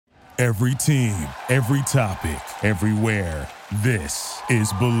Every team, every topic, everywhere. This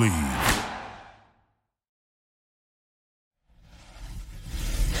is Believe.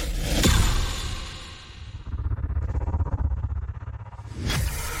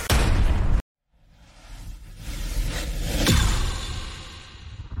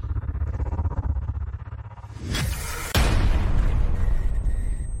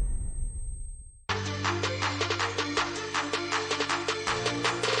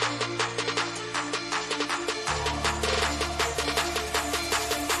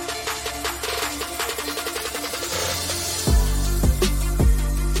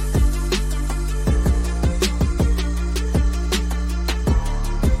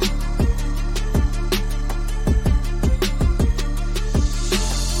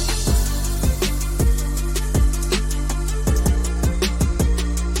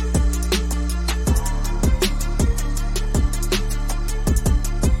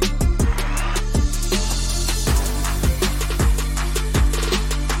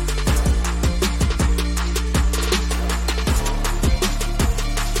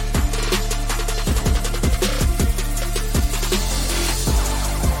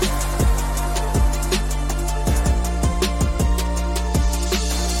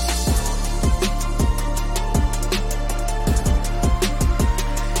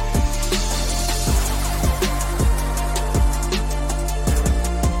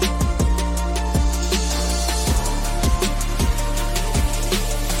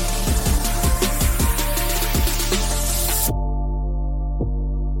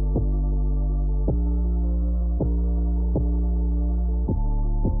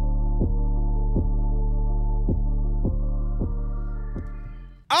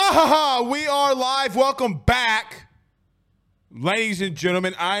 We are live. Welcome back, ladies and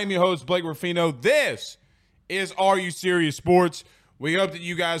gentlemen. I am your host, Blake Ruffino. This is Are You Serious Sports. We hope that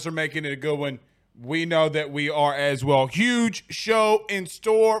you guys are making it a good one. We know that we are as well. Huge show in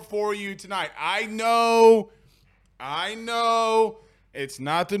store for you tonight. I know it's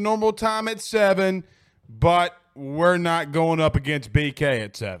not the normal time at 7, but we're not going up against BK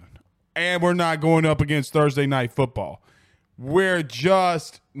at 7. And we're not going up against Thursday Night Football. We're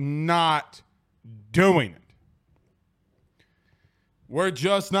just not doing it. We're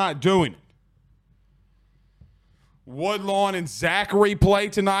just not doing it. Woodlawn and Zachary play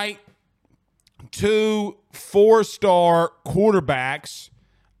tonight. 2 4-star quarterbacks.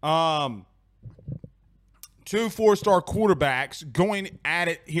 2 4-star quarterbacks going at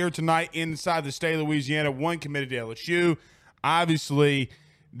it here tonight inside the state of Louisiana. One committed to LSU. Obviously,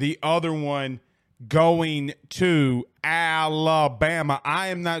 the other one going to Alabama. I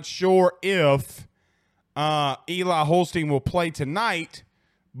am not sure if Eli Holstein will play tonight,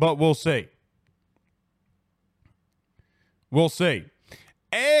 but we'll see. We'll see.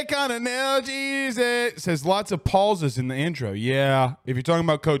 It says lots of pauses in the intro. Yeah, if you're talking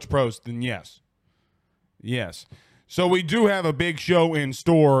about Coach Prost, then yes. Yes. So we do have a big show in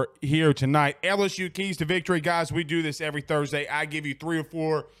store here tonight. LSU Keys to Victory. Guys, we do this every Thursday. I give you 3 or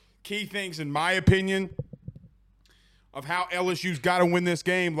 4 key things, in my opinion, of how LSU's got to win this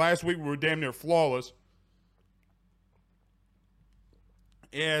game. Last week we were damn near flawless.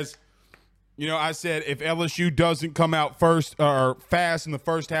 As you know, I said if LSU doesn't come out first or fast in the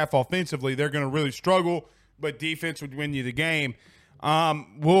first half offensively, they're going to really struggle. But defense would win you the game.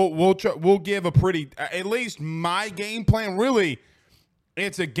 We'll give a pretty, at least my game plan. Really,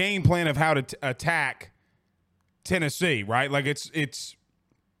 it's a game plan of how to attack Tennessee, right? Like it's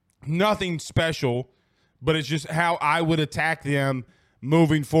nothing special, but it's just how I would attack them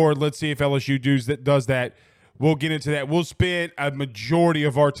moving forward. Let's see if LSU does that. We'll get into that. We'll spend a majority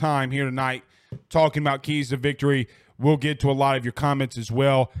of our time here tonight talking about keys to victory. We'll get to a lot of your comments as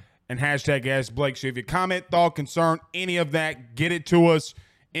well. And hashtag Ask Blake. So if you comment, thought, concern, any of that, get it to us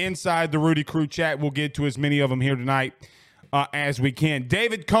inside the Rudy Crew chat. We'll get to as many of them here tonight as we can.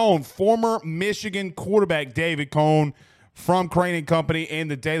 David Cone, former Michigan quarterback David Cone from Crane & Company and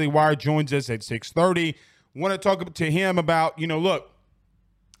the Daily Wire, joins us at 6:30. Want to talk to him about, look,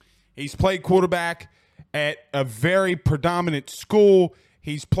 he's played quarterback at a very predominant school.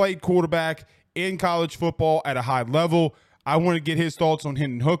 He's played quarterback in college football at a high level. I want to get his thoughts on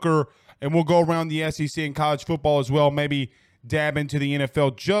Hendon Hooker, and we'll go around the SEC and college football as well, maybe dab into the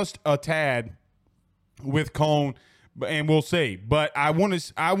NFL just a tad with Cone, and we'll see. But I want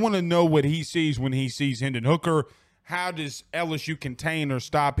to know what he sees when he sees Hendon Hooker. How does LSU contain or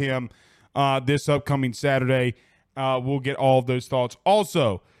stop him this upcoming Saturday? We'll get all of those thoughts.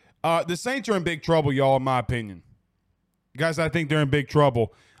 Also, the Saints are in big trouble, y'all, in my opinion. Guys, I think they're in big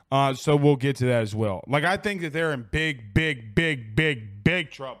trouble. So we'll get to that as well. Like, I think that they're in big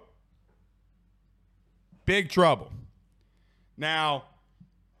trouble. Big trouble. Now,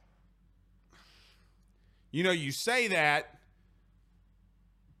 you say that,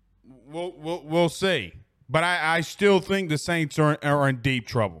 we'll see. But I still think the Saints are in deep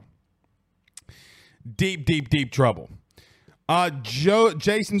trouble. Deep trouble.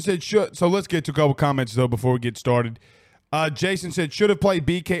 Jason said, so let's get to a couple comments, though, before we get started. Jason said, should have played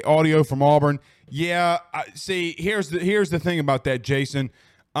BK Audio from Auburn. Yeah, see, here's the thing about that, Jason.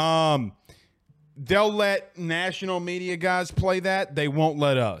 They'll let national media guys play that. They won't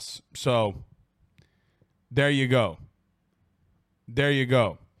let us. So, there you go.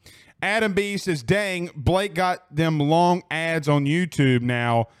 Adam B says, dang, Blake got them long ads on YouTube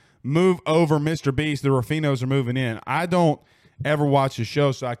now. Move over, Mr. Beast. The Ruffinos are moving in. I don't ever watch the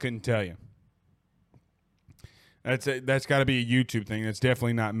show, so I couldn't tell you. That's got to be a YouTube thing. That's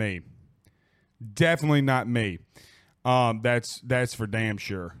definitely not me. That's for damn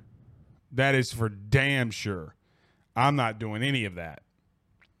sure. That is for damn sure. I'm not doing any of that.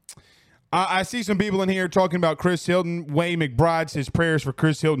 I see some people in here talking about Chris Hilton. Wayne McBride says prayers for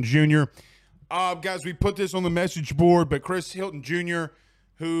Chris Hilton Jr. Guys, we put this on the message board, but Chris Hilton Jr.,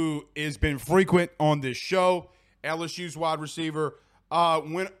 who has been frequent on this show, LSU's wide receiver,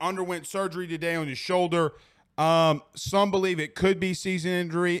 underwent surgery today on his shoulder. Some believe it could be season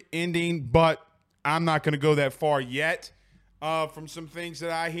injury ending, but I'm not going to go that far yet from some things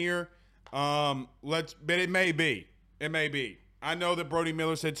that I hear. But it may be. I know that Brody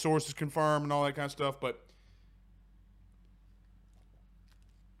Miller said sources confirm and all that kind of stuff, but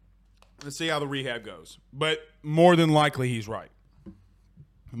let's see how the rehab goes. But more than likely, he's right.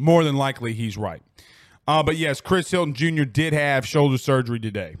 But yes, Chris Hilton Jr. did have shoulder surgery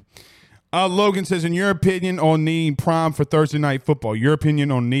today. Logan says, in your opinion on needing Prime for Thursday Night Football, your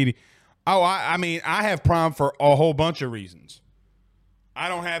opinion on needing. Oh, I mean, I have Prime for a whole bunch of reasons. I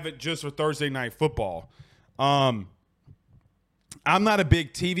don't have it just for Thursday Night Football. I'm not a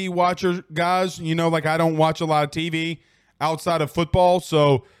big TV watcher, guys. I don't watch a lot of TV outside of football.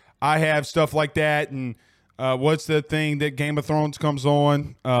 So I have stuff like that. And what's the thing that Game of Thrones comes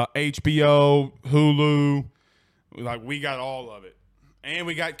on? HBO, Hulu. We got all of it. And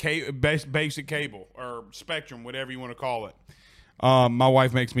we got basic cable or Spectrum, whatever you want to call it. My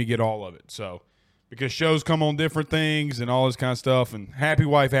wife makes me get all of it. So because shows come on different things and all this kind of stuff. And happy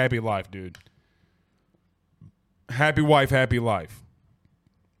wife, happy life, dude. Happy wife, happy life.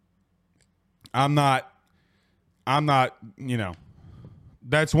 I'm not,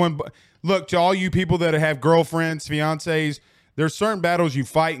 that's one. Look, to all you people that have girlfriends, fiancés, there's certain battles you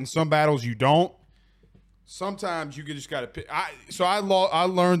fight and some battles you don't. Sometimes you just got to pick. I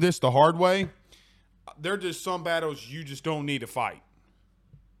learned this the hard way. There are just some battles you just don't need to fight.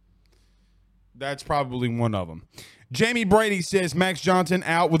 That's probably one of them. Jamie Brady says Max Johnson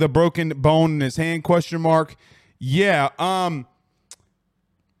out with a broken bone in his hand, ? Yeah.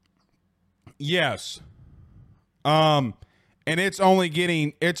 Yes. And it's only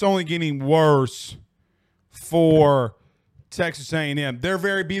getting worse for Texas A&M. They're a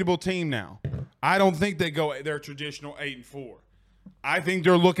very beatable team now. I don't think they go their traditional 8-4. I think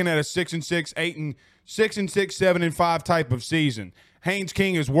they're looking at a 6-6, 8-6, 7-5 type of season. Haynes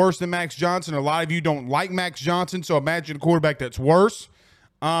King is worse than Max Johnson. A lot of you don't like Max Johnson, so imagine a quarterback that's worse.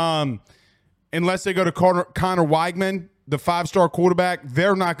 Unless they go to Connor Weigman, the 5-star quarterback,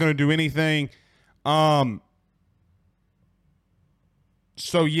 they're not going to do anything. So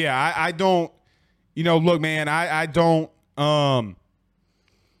yeah, I don't. Look, man, I don't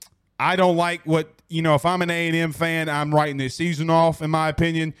like what. If I'm an A&M fan, I'm writing this season off. In my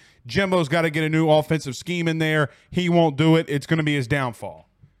opinion, Jimbo's got to get a new offensive scheme in there. He won't do it. It's going to be his downfall.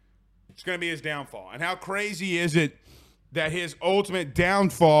 And how crazy is it that his ultimate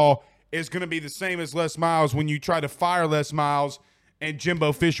downfall is going to be the same as Les Miles when you try to fire Les Miles and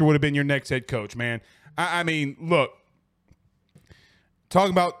Jimbo Fisher would have been your next head coach, man. I mean, look,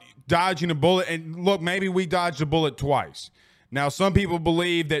 talking about dodging a bullet, and look, maybe we dodged a bullet twice. Now, some people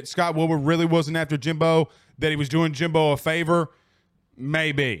believe that Scott Woodward really wasn't after Jimbo, that he was doing Jimbo a favor.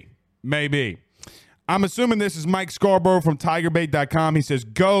 Maybe. I'm assuming this is Mike Scarborough from TigerBait.com. He says,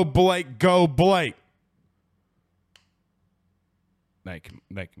 go Blake, go Blake. Thank you,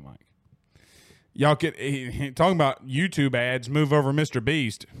 Mike. Y'all talking about YouTube ads, move over Mr.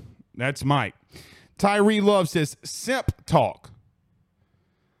 Beast. That's Mike. Tyree Love says, simp talk.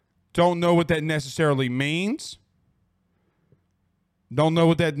 Don't know what that necessarily means. But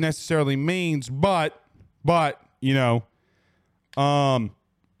yeah.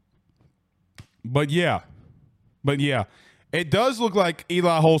 It does look like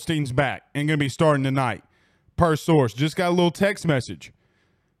Eli Holstein's back and going to be starting tonight, per source. Just got a little text message.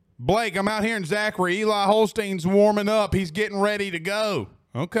 Blake, I'm out here in Zachary. Eli Holstein's warming up. He's getting ready to go.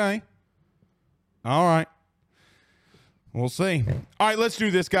 Okay. All right. We'll see. All right, let's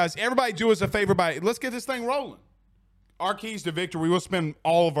do this, guys. Everybody do us a favor let's get this thing rolling. Our keys to victory. We'll spend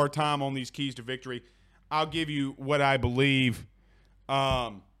all of our time on these keys to victory. I'll give you what I believe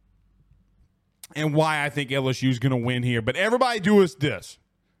and why I think LSU is going to win here. But everybody do us this.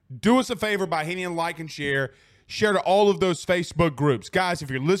 Do us a favor by hitting like and share. Share to all of those Facebook groups. Guys, if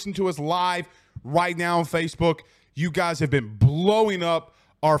you're listening to us live right now on Facebook, you guys have been blowing up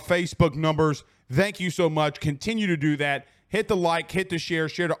our Facebook numbers. Thank you so much. Continue to do that. Hit the like, hit the share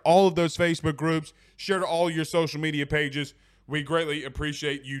to all of those Facebook groups, share to all your social media pages. We greatly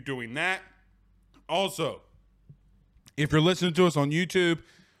appreciate you doing that. Also, if you're listening to us on YouTube,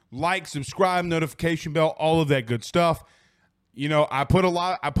 like, subscribe, notification bell, all of that good stuff. You know, I put a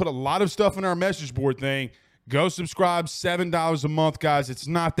lot of stuff in our message board thing. Go subscribe, $7 a month, guys. It's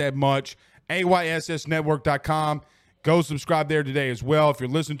not that much. AYSSnetwork.com. Go subscribe there today as well. If you're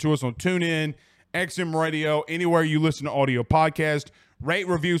listening to us on TuneIn, XM Radio, anywhere you listen to audio podcast, rate,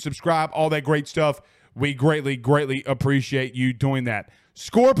 review, subscribe, all that great stuff. We greatly, greatly appreciate you doing that.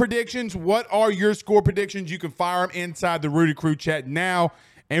 Score predictions. What are your score predictions? You can fire them inside the Rudy Crew chat now,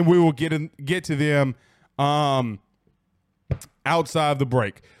 and we will get to them outside of the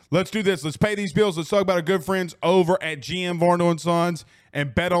break. Let's do this. Let's pay these bills. Let's talk about our good friends over at GM Varno & Sons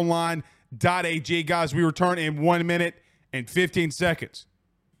and BetOnline.ag. Guys, we return in 1 minute and 15 seconds.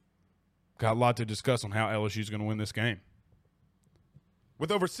 Got a lot to discuss on how LSU is going to win this game. With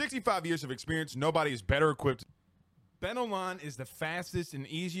over 65 years of experience, nobody is better equipped. BetOnline is the fastest and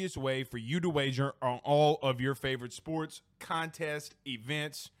easiest way for you to wager on all of your favorite sports, contests,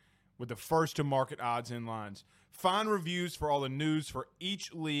 events with the first-to-market odds and lines. Find reviews for all the news for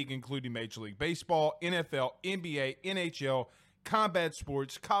each league, including Major League Baseball, NFL, NBA, NHL, combat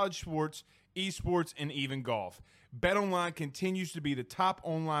sports, college sports, esports, and even golf. BetOnline continues to be the top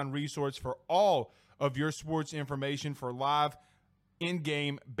online resource for all of your sports information for live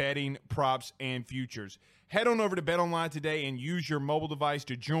in-game betting, props, and futures. Head on over to BetOnline today and use your mobile device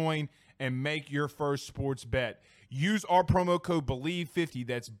to join and make your first sports bet. Use our promo code BELIEVE50,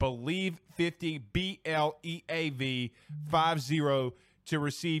 that's BELIEVE50, BLEAV 50, to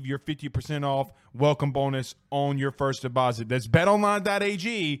receive your 50% off welcome bonus on your first deposit. That's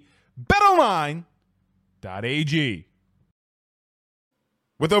betonline.ag, betonline.ag.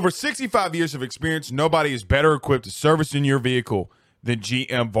 With over 65 years of experience, nobody is better equipped to service in your vehicle than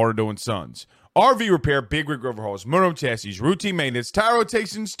GM Varno & Sons. RV repair, big rig overhauls, motorhome chassis, routine maintenance, tire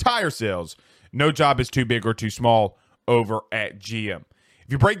rotations, tire sales. No job is too big or too small over at GM. If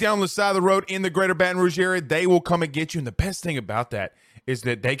you break down the side of the road in the greater Baton Rouge area, they will come and get you. And the best thing about that is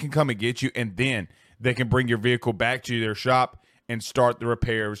that they can come and get you, and then they can bring your vehicle back to their shop and start the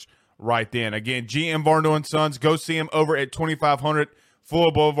repairs right then. Again, GM Varno & Sons. Go see them over at 2500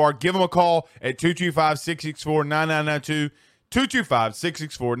 Fuller Boulevard. Give them a call at 225-664-9992,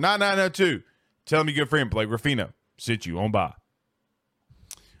 225-664-9992. Tell them your good friend Blake Ruffino sent you on by.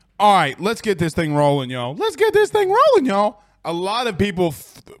 All right, let's get this thing rolling, y'all. Let's get this thing rolling, y'all. A lot of people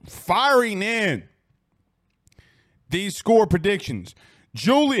firing in these score predictions.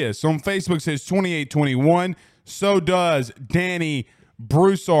 Julius on Facebook says 28-21. So does Danny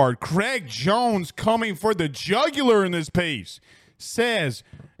Broussard. Craig Jones coming for the jugular in this piece says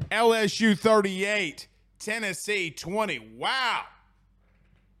LSU 38, Tennessee 20. Wow.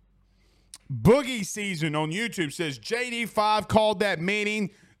 Boogie Season on YouTube says JD5 called that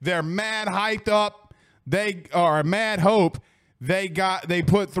meeting. They're mad hyped up. They are mad hope. They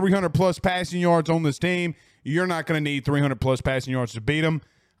put 300 plus passing yards on this team. You're not going to need 300 plus passing yards to beat them.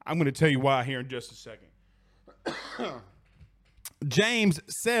 I'm going to tell you why here in just a second. James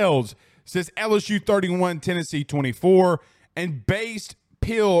Sells says LSU 31, Tennessee 24, and Based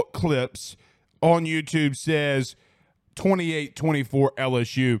Pill Clips on YouTube says 28-24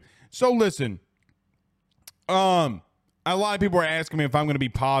 LSU. So listen, a lot of people are asking me if I'm going to be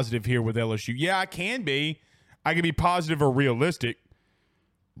positive here with LSU. Yeah, I can be. I can be positive or realistic.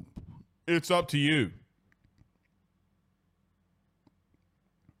 It's up to you.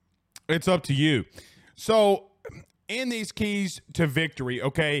 It's up to you. So, in these keys to victory,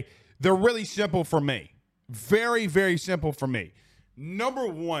 okay, they're really simple for me. Very, very simple for me. Number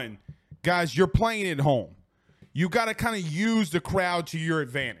one, guys, you're playing at home. You got to kind of use the crowd to your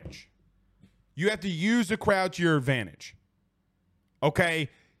advantage. You have to use the crowd to your advantage. Okay?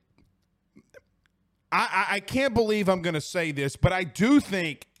 I can't believe I'm going to say this, but I do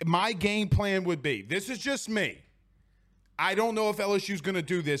think my game plan would be, this is just me. I don't know if LSU's going to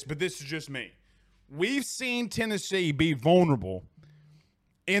do this, but this is just me. We've seen Tennessee be vulnerable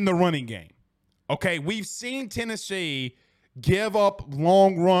in the running game. Okay, we've seen Tennessee give up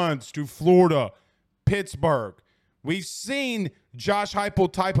long runs to Florida, Pittsburgh. We've seen Josh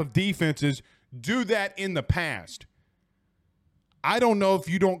Heupel type of defenses do that in the past. I don't know if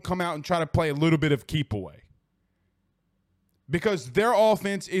you don't come out and try to play a little bit of keep away, because their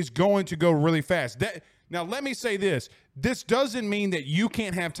offense is going to go really fast. Now, let me say this. This doesn't mean that you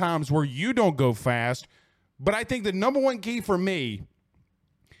can't have times where you don't go fast, but I think the number one key for me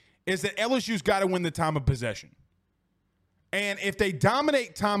is that LSU's got to win the time of possession. And if they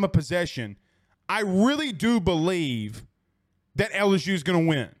dominate time of possession, I really do believe that LSU is going to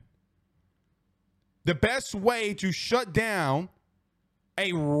win. The best way to shut down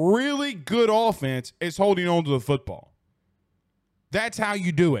a really good offense is holding on to the football. That's how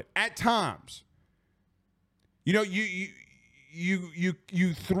you do it. At times, you know, you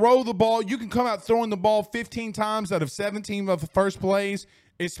throw the ball. You can come out throwing the ball 15 times out of 17 of the first plays,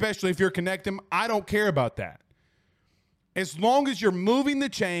 especially if you're connecting. I don't care about that. As long as you're moving the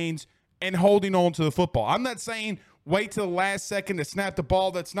chains and holding on to the football. I'm not saying wait till the last second to snap the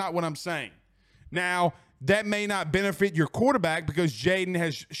ball. That's not what I'm saying. Now, that may not benefit your quarterback because Jaden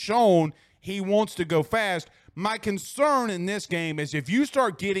has shown he wants to go fast. My concern in this game is if you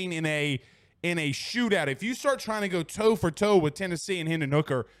start getting in a shootout, if you start trying to go toe for toe with Tennessee and Hendon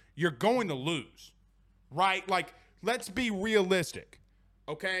Hooker, you're going to lose, right? Like, let's be realistic,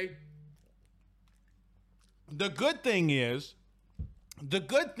 okay? The good thing is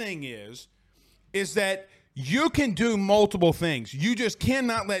that you can do multiple things. You just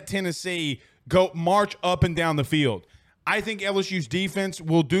cannot let Tennessee go march up and down the field. I think LSU's defense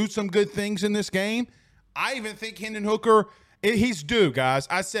will do some good things in this game. I even think Hendon Hooker, he's due, guys.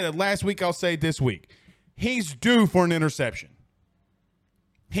 I said it last week. I'll say it this week. He's due for an interception.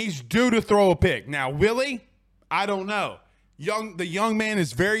 He's due to throw a pick. Now, will he? I don't know. The young man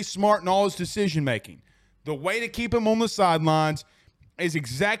is very smart in all his decision-making. The way to keep him on the sidelines is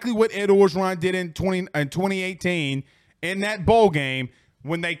exactly what Ed Orgeron did in 2018 in that bowl game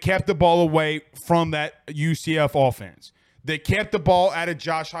when they kept the ball away from that UCF offense. They kept the ball out of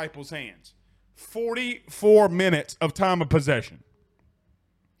Josh Heupel's hands. 44 minutes of time of possession.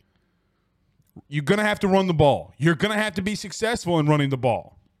 You're going to have to run the ball. You're going to have to be successful in running the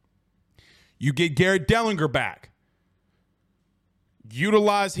ball. You get Garrett Dellinger back.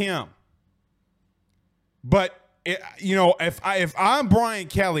 Utilize him. But, if I'm Brian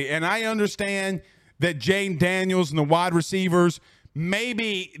Kelly and I understand that Jane Daniels and the wide receivers,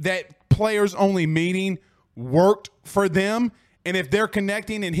 maybe that players-only meeting worked for them, and if they're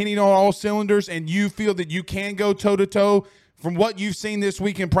connecting and hitting on all cylinders and you feel that you can go toe-to-toe from what you've seen this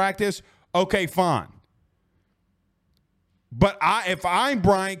week in practice, okay, fine. But if I'm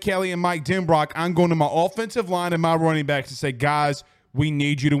Brian Kelly and Mike Denbrock, I'm going to my offensive line and my running backs and say, guys, we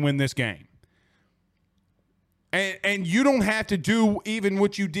need you to win this game. And you don't have to do even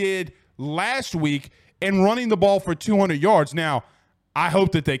what you did last week in running the ball for 200 yards. Now, I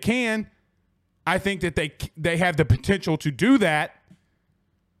hope that they can. I think that they have the potential to do that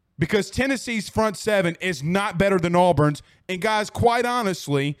because Tennessee's front seven is not better than Auburn's. And, guys, quite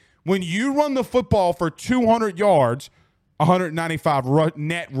honestly, when you run the football for 200 yards, 195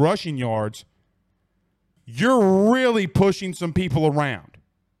 net rushing yards, you're really pushing some people around.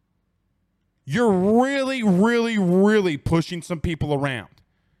 You're really, really, really pushing some people around.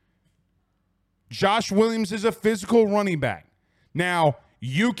 Josh Williams is a physical running back. Now,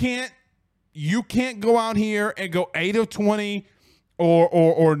 you can't go out here and go 8 of 20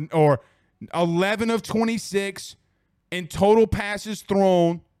 or 11 of 26 in total passes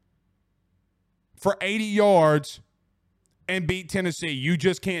thrown for 80 yards and beat Tennessee. You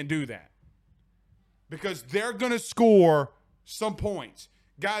just can't do that because they're going to score some points.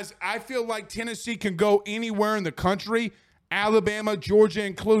 Guys, I feel like Tennessee can go anywhere in the country, Alabama, Georgia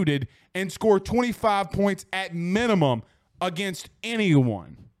included, and score 25 points at minimum against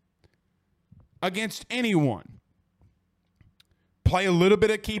anyone. Against anyone. Play a little bit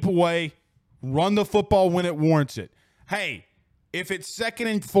of keep away, run the football when it warrants it. Hey, if it's second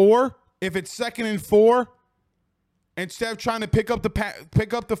and four, instead of trying to pick up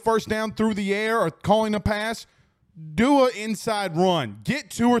the first down through the air or calling a pass, do an inside run. Get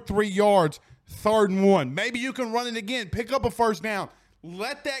 2 or 3 yards, 3rd and 1. Maybe you can run it again. Pick up a first down.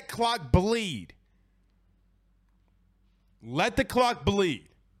 Let that clock bleed. Let the clock bleed.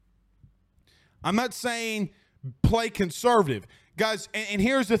 I'm not saying play conservative. Guys, and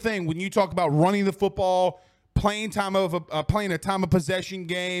here's the thing. When you talk about running the football, playing a time of possession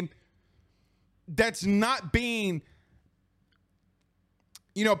game, that's not being,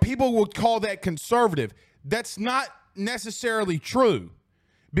 people will call that conservative. That's not necessarily true.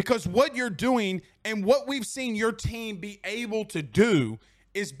 Because what you're doing and what we've seen your team be able to do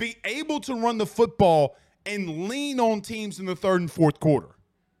is be able to run the football and lean on teams in the third and fourth quarter.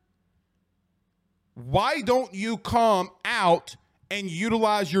 Why don't you come out and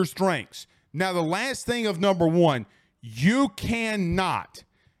utilize your strengths? Now, the last thing of number one, you cannot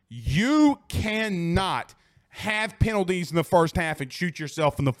have penalties in the first half and shoot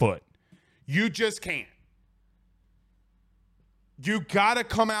yourself in the foot. You just can't. You got to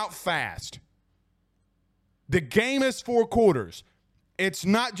come out fast. The game is 4 quarters. It's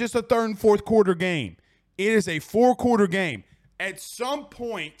not just a third and fourth quarter game. It is a 4-quarter game. At some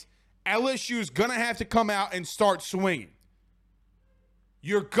point, LSU is going to have to come out and start swinging.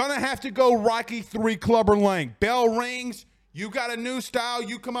 You're going to have to go Rocky 3 Clubber Lang. Bell rings. You got a new style.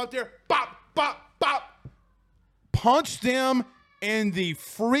 You come out there. Bop, bop, bop. Punch them in the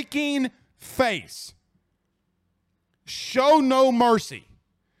freaking face. Show no mercy.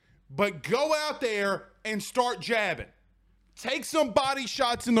 But go out there and start jabbing. Take some body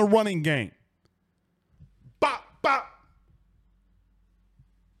shots in the running game. Bop, bop.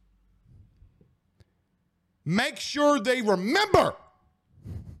 Make sure they remember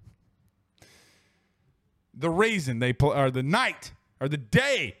the reason they play, or the night, or the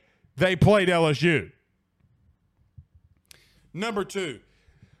day they played LSU. Number 2,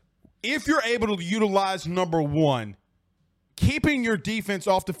 if you're able to utilize number 1, keeping your defense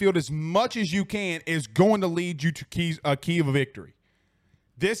off the field as much as you can is going to lead you to a key of a victory.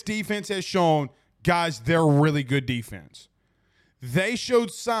 This defense has shown, guys, they're really good defense. They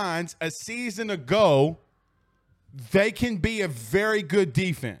showed signs a season ago they can be a very good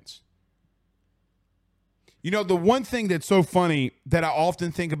defense. You know, the one thing that's so funny that I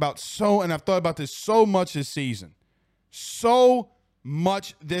often think about and I've thought about this so much this season,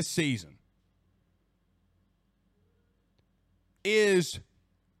 is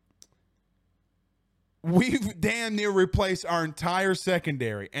we've damn near replaced our entire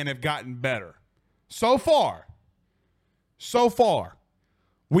secondary and have gotten better. So far,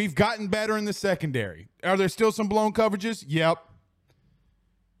 we've gotten better in the secondary. Are there still some blown coverages? Yep.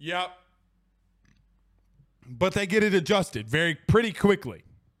 But they get it adjusted pretty quickly.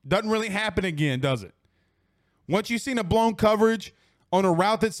 Doesn't really happen again, does it? Once you've seen a blown coverage on a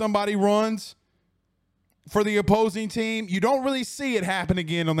route that somebody runs for the opposing team, you don't really see it happen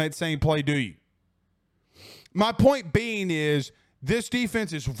again on that same play, do you? My point being is this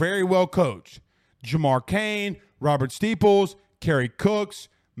defense is very well coached. Jamar Cain, Robert Steeples, Kerry Cooks,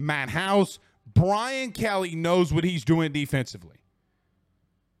 Matt House, Brian Kelly knows what he's doing defensively.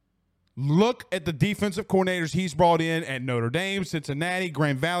 Look at the defensive coordinators he's brought in at Notre Dame, Cincinnati,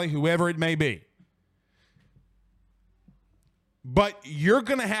 Grand Valley, whoever it may be. But you're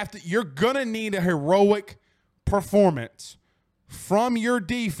going to need a heroic performance from your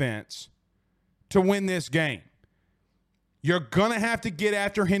defense to win this game. You're going to have to get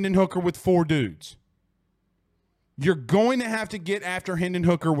after Hendon Hooker with 4 dudes. You're going to have to get after Hendon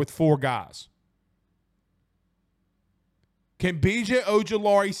Hooker with 4 guys. Can BJ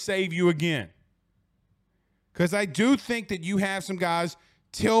Ojulari save you again? Because I do think that you have some guys.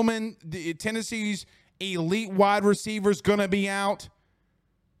 Tillman, Tennessee's elite wide receiver, is going to be out.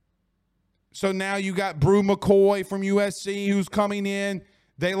 So now you got Brew McCoy from USC who's coming in.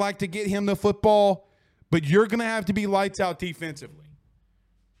 They like to get him the football. But you're going to have to be lights out defensively.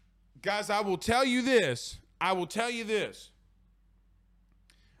 Guys, I will tell you this.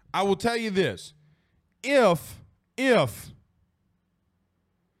 If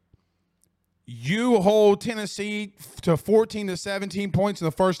you hold Tennessee to 14 to 17 points in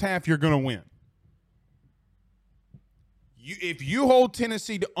the first half, you're going to win. If you hold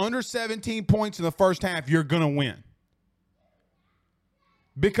Tennessee to under 17 points in the first half, you're going to win.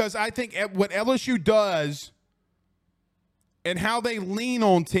 Because I think what LSU does and how they lean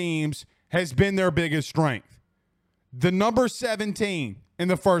on teams has been their biggest strength. The number 17 in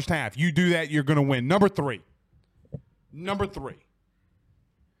the first half, you do that, you're going to win. Number three.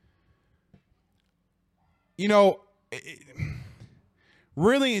 You know,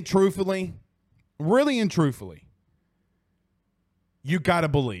 really and truthfully, you got to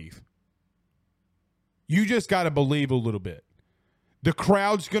believe. You just got to believe a little bit. The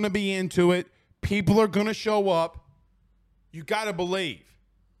crowd's going to be into it. People are going to show up. You got to believe.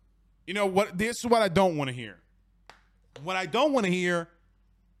 You know what? This is what I don't want to hear. What I don't want to hear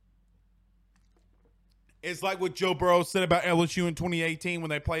is like what Joe Burrow said about LSU in 2018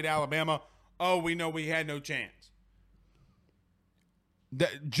 when they played Alabama. Oh, we know we had no chance.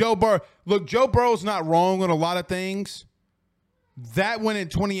 Joe Burrow's not wrong on a lot of things. That one in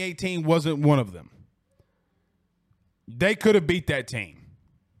 2018 wasn't one of them. They could have beat that team.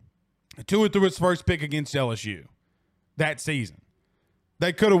 Tua threw his first pick against LSU that season.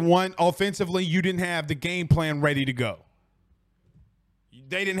 They could have won offensively. You didn't have the game plan ready to go.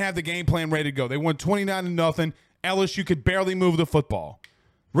 They didn't have the game plan ready to go. They won 29-0. LSU could barely move the football.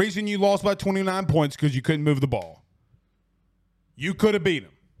 Reason you lost by 29 points because you couldn't move the ball. You could have beat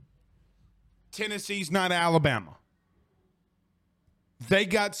them. Tennessee's not Alabama. They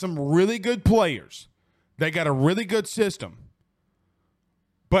got some really good players. They got a really good system.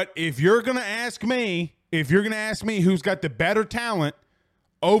 But if you're going to ask me who's got the better talent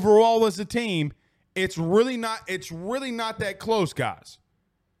overall as a team, it's really not that close, guys.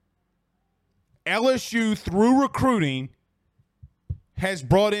 LSU, through recruiting, has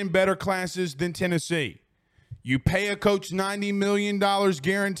brought in better classes than Tennessee. You pay a coach $90 million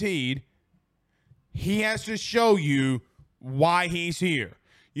guaranteed. He has to show you why he's here.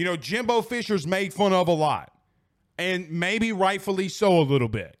 You know, Jimbo Fisher's made fun of a lot, and maybe rightfully so a little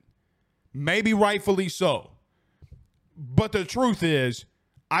bit. Maybe rightfully so. But the truth is,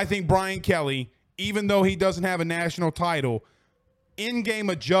 I think Brian Kelly, even though he doesn't have a national title, in-game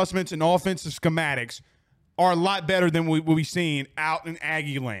adjustments and offensive schematics are a lot better than we've seen out in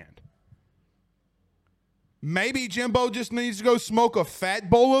Aggie land. Maybe Jimbo just needs to go smoke a fat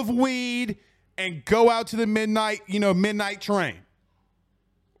bowl of weed and go out to the midnight train.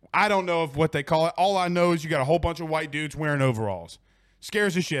 I don't know what they call it. All I know is you got a whole bunch of white dudes wearing overalls.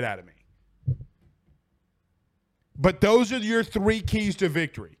 Scares the shit out of me. But those are your 3 keys to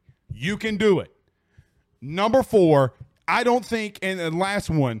victory. You can do it. Number 4, I don't think, and the last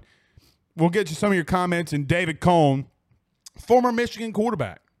one, we'll get to some of your comments, and David Cohn, former Michigan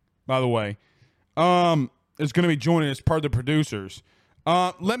quarterback, by the way, is going to be joining us per the producers.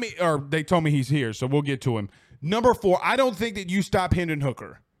 They told me he's here, so we'll get to him. Number 4, I don't think that you stop Hendon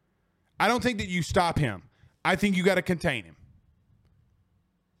Hooker. I don't think that you stop him. I think you got to contain him.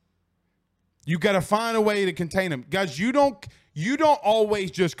 You got to find a way to contain him. Guys, you don't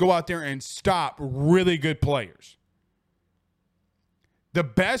always just go out there and stop really good players. The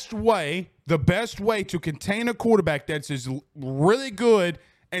best way to contain a quarterback that's really good,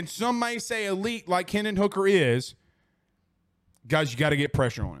 and some may say elite like Hendon Hooker is, guys, you got to get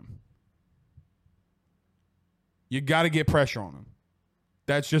pressure on him. You got to get pressure on him.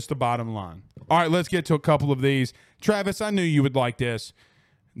 That's just the bottom line. All right, let's get to a couple of these. Travis, I knew you would like this.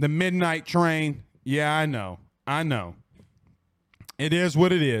 The midnight train. Yeah, I know. It is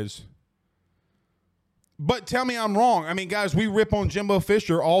what it is. But tell me I'm wrong. I mean, guys, we rip on Jimbo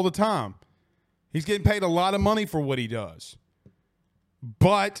Fisher all the time. He's getting paid a lot of money for what he does.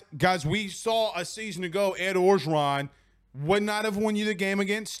 But, guys, we saw a season ago Ed Orgeron would not have won you the game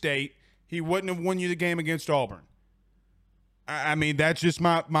against State. He wouldn't have won you the game against Auburn. I mean, that's just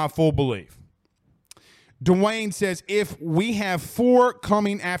my full belief. Dwayne says, if we have 4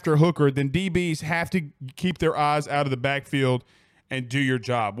 coming after Hooker, then DBs have to keep their eyes out of the backfield and do your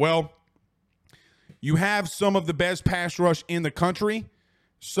job. Well, you have some of the best pass rush in the country,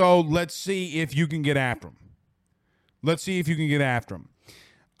 so let's see if you can get after them.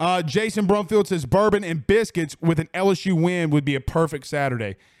 Jason Brumfield says, bourbon and biscuits with an LSU win would be a perfect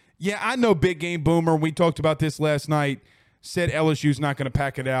Saturday. Yeah, I know Big Game Boomer. We talked about this last night. Said LSU's not going to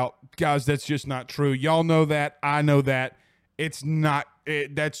pack it out. Guys, that's just not true. Y'all know that. I know that. It's not.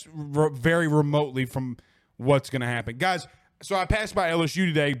 That's very remotely from what's going to happen. Guys, so I passed by LSU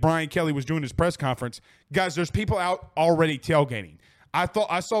today. Brian Kelly was doing his press conference. Guys, there's people out already tailgating.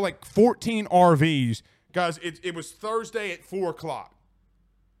 I saw like 14 RVs. Guys, it was Thursday at 4 o'clock.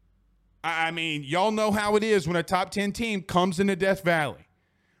 I mean, y'all know how it is when a top 10 team comes into Death Valley.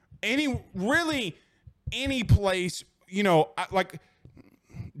 Any place, like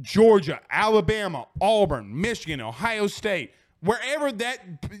Georgia, Alabama, Auburn, Michigan, Ohio State, wherever that,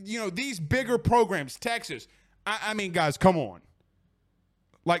 these bigger programs, Texas. I mean, guys, come on.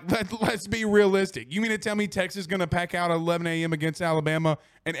 Like, let's be realistic. You mean to tell me Texas is going to pack out at 11 a.m. against Alabama,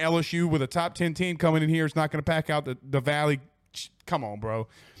 and LSU with a top 10 team coming in here is not going to pack out the Valley? Come on, bro.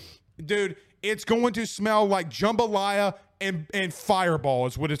 Dude, it's going to smell like jambalaya and Fireball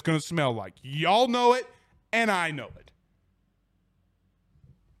is what it's going to smell like. Y'all know it, and I know it.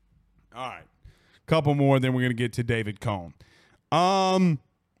 All right. Couple more, then we're going to get to David Cohn.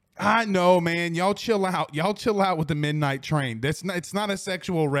 I know, man. Y'all chill out. Y'all chill out with the midnight train. It's not a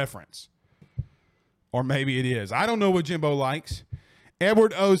sexual reference. Or maybe it is. I don't know what Jimbo likes.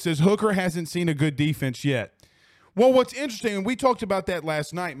 Edward O says, Hooker hasn't seen a good defense yet. Well, what's interesting, and we talked about that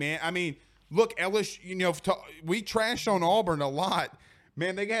last night, man. I mean, look, LSU, we trashed on Auburn a lot.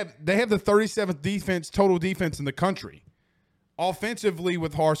 Man, they have the 37th total defense in the country. Offensively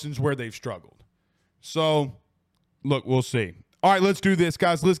with Harson's where they've struggled. So, look, we'll see. All right, let's do this,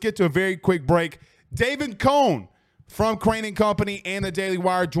 guys. Let's get to a very quick break. David Cone from Crane & Company and the Daily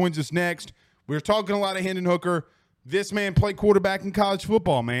Wire joins us next. We're talking a lot of Hendon Hooker. This man played quarterback in college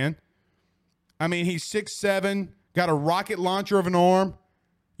football, man. I mean, he's 6'7", got a rocket launcher of an arm.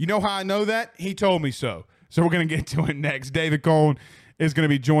 You know how I know that? He told me so. So we're going to get to it next. David Cone is going to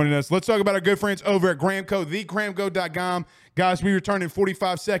be joining us. Let's talk about our good friends over at Gramco, thegramco.com. Guys, we return in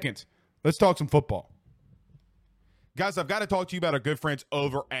 45 seconds. Let's talk some football. Guys, I've got to talk to you about our good friends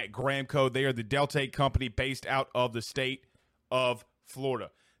over at Gramco. They are the Delta 8 company based out of the state of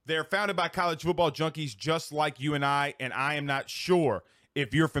Florida. They're founded by college football junkies just like you and I am not sure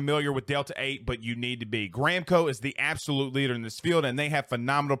if you're familiar with Delta 8, but you need to be. Gramco is the absolute leader in this field, and they have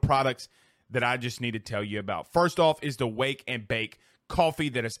phenomenal products that I just need to tell you about. First off is the Wake and Bake coffee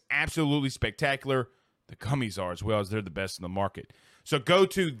that is absolutely spectacular. The gummies are as well, as they're the best in the market. So go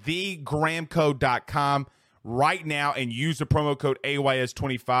to thegramco.com right now and use the promo code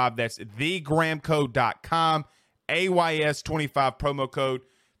AYS25. That's thegramco.com, AYS25 promo code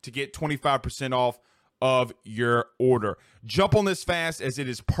to get 25% off of your order. Jump on this fast as it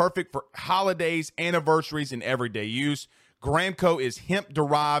is perfect for holidays, anniversaries, and everyday use. Gramco is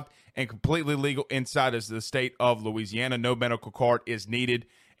hemp-derived and completely legal inside of the state of Louisiana. No medical card is needed,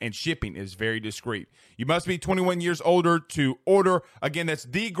 and shipping is very discreet. You must be 21 years older to order. Again, that's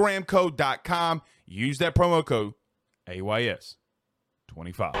thegramco.com. Use that promo code AYS25.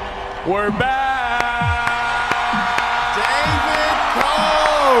 We're back! David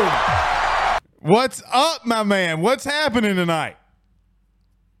Cone! What's up, my man? What's happening tonight?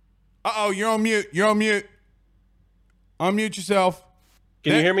 Uh-oh, you're on mute. You're on mute. Unmute yourself.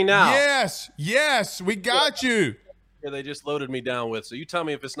 Can you hear me now? Yes, we got you. Yeah, they just loaded me down with, so you tell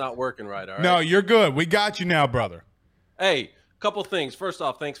me if it's not working right, all right? No, you're good. We got you now, brother. Hey, couple things. First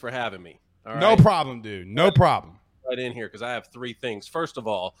off, thanks for having me. All right? No problem, dude. No problem. Right in here, because I have three things. First of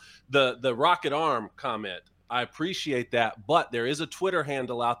all, the rocket arm comment. I appreciate that, but there is a Twitter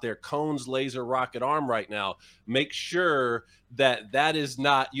handle out there, Cone's Laser Rocket Arm right now. Make sure that is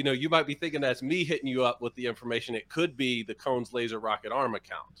not, you might be thinking that's me hitting you up with the information. It could be the Cone's Laser Rocket Arm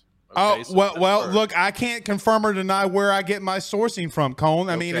account. Okay, so well, look, I can't confirm or deny where I get my sourcing from, Cone.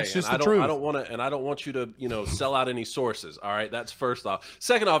 I mean, it's just the truth. I don't want you to, sell out any sources. All right, that's first off.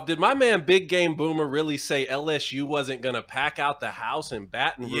 Second off, did my man Big Game Boomer really say LSU wasn't going to pack out the house in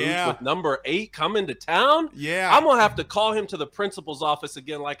Baton Rouge with number 8 coming to town? Yeah, I'm gonna have to call him to the principal's office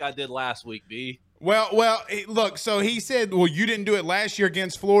again, like I did last week, B. Well, look. So he said, "Well, you didn't do it last year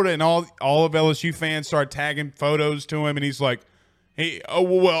against Florida," and all of LSU fans started tagging photos to him, and he's like,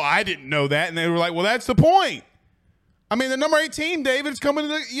 I didn't know that. And they were like, well, that's the point. I mean, the number 18, David, is coming to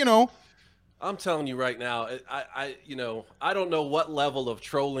the, I'm telling you right now, I don't know what level of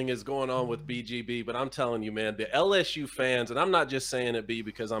trolling is going on with BGB, but I'm telling you, man, the LSU fans, and I'm not just saying it, B,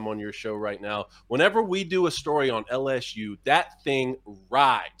 because I'm on your show right now. Whenever we do a story on LSU, that thing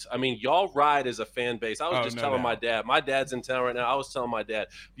rides. I mean, y'all ride as a fan base. I was telling my dad. My dad's in town right now. I was telling my dad,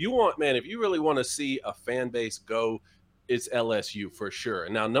 if you really want to see a fan base go, it's LSU for sure.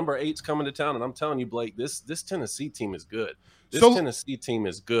 And now number 8's coming to town, and I'm telling you, Blake, this Tennessee team is good. Tennessee team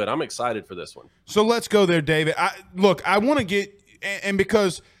is good. I'm excited for this one. So let's go there, David. I want to get – and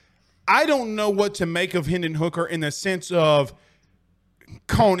because I don't know what to make of Hendon Hooker in the sense of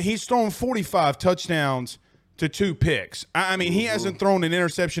Cone. He's thrown 45 touchdowns to 2 picks. I mean, he hasn't thrown an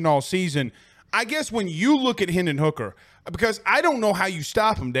interception all season. I guess when you look at Hendon Hooker, because I don't know how you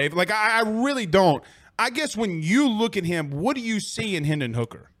stop him, Dave. Like, I really don't. I guess when you look at him, what do you see in Hendon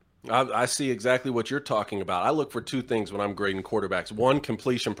Hooker? I see exactly what you're talking about. I look for 2 things when I'm grading quarterbacks. One,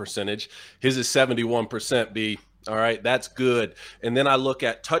 completion percentage. His is 71%, B. All right, that's good. And then I look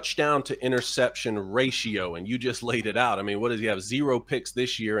at touchdown to interception ratio, and you just laid it out. I mean, what does he have? 0 picks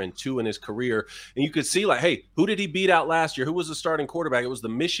this year and 2 in his career. And you could see, like, hey, who did he beat out last year? Who was the starting quarterback? It was the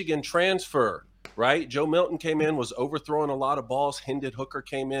Michigan transfer. Right? Joe Milton came in, was overthrowing a lot of balls. Hendon Hooker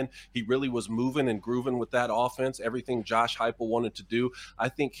came in. He really was moving and grooving with that offense, everything Josh Heupel wanted to do. I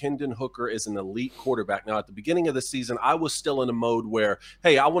think Hendon Hooker is an elite quarterback. Now, at the beginning of the season, I was still in a mode where,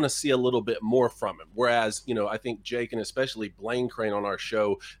 hey, I want to see a little bit more from him. Whereas, I think Jake and especially Blaine Crane on our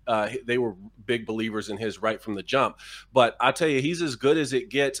show, they were big believers in his right from the jump. But I tell you, he's as good as it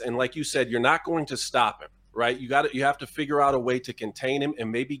gets. And like you said, you're not going to stop him. right? You have to figure out a way to contain him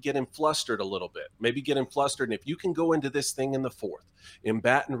and maybe get him flustered a little bit. And if you can go into this thing in the fourth in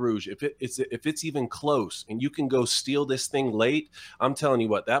Baton Rouge, if it's even close and you can go steal this thing late, I'm telling you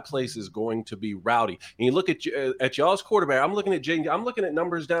what, that place is going to be rowdy. And you look at y'all's quarterback. I'm looking at Jaden. I'm looking at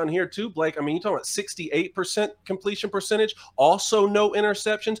numbers down here too, Blake. I mean, you're talking about 68% completion percentage, also no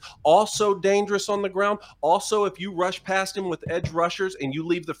interceptions, also dangerous on the ground. Also, if you rush past him with edge rushers and you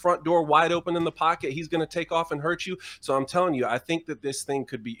leave the front door wide open in the pocket, he's going to take off and hurt you. So I'm telling you, I think that this thing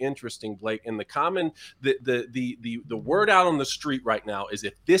could be interesting, Blake. And the word out on the street right now is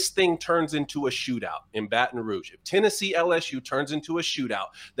if this thing turns into a shootout in Baton Rouge, if Tennessee LSU turns into a shootout,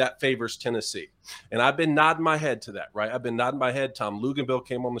 that favors Tennessee. And I've been nodding my head to that, right? I've been nodding my head. Tom Luganville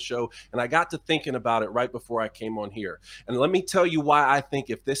came on the show, and I got to thinking about it right before I came on here. And let me tell you why I think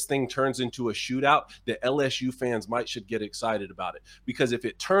if this thing turns into a shootout, the LSU fans should get excited about it. Because if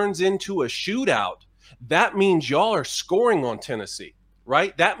it turns into a shootout, that means y'all are scoring on Tennessee,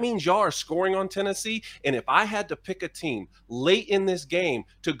 right? That means y'all are scoring on Tennessee. And if I had to pick a team late in this game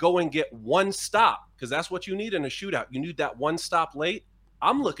to go and get one stop, because that's what you need in a shootout, you need that one stop late,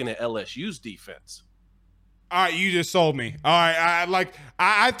 I'm looking at LSU's defense. All right, you just sold me. All right,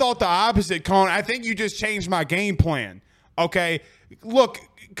 I thought the opposite, Cone. I think you just changed my game plan. Okay, look,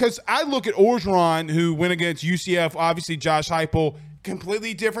 because I look at Orgeron, who went against UCF, obviously Josh Heupel,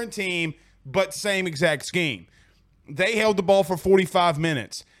 completely different team, but same exact scheme. They held the ball for 45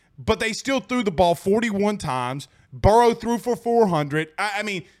 minutes, but they still threw the ball 41 times. Burrow threw for 400. I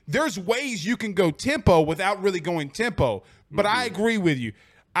mean, there's ways you can go tempo without really going tempo, but I agree with you.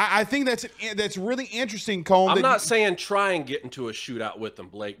 I think that's really interesting, Cole. I'm not saying try and get into a shootout with them,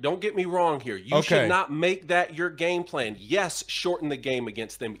 Blake. Don't get me wrong here. You should not make that your game plan. Yes, shorten the game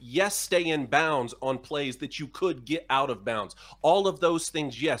against them. Yes, stay in bounds on plays that you could get out of bounds. All of those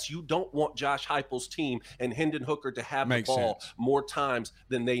things, yes. You don't want Josh Heupel's team and Hendon Hooker to have the ball more times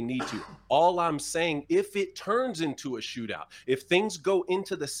than they need to. All I'm saying, if it turns into a shootout, if things go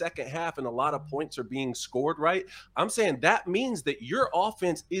into the second half and a lot of points are being scored, right, I'm saying that means that your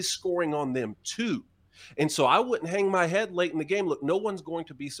offense is scoring on them too. And so I wouldn't hang my head late in the game. Look, no one's going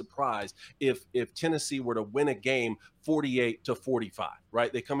to be surprised if Tennessee were to win a game 48-45,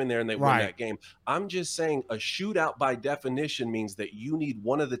 right? They come in there and they win that game. I'm just saying a shootout by definition means that you need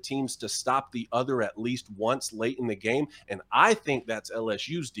one of the teams to stop the other at least once late in the game. And I think that's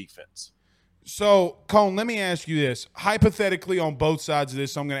LSU's defense. So, Cone, let me ask you this. Hypothetically, on both sides of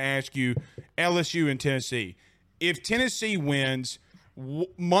this, I'm going to ask you LSU and Tennessee. If Tennessee wins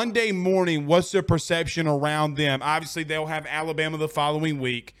Monday morning, what's the perception around them? Obviously, they'll have Alabama the following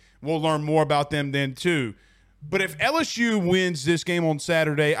week. We'll learn more about them then, too. But if LSU wins this game on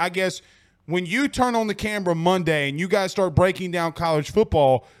Saturday, I guess when you turn on the camera Monday and you guys start breaking down college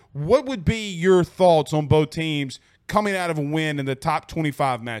football, what would be your thoughts on both teams coming out of a win in the top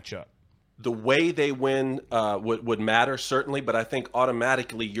 25 matchup? The way they win would matter, certainly, but I think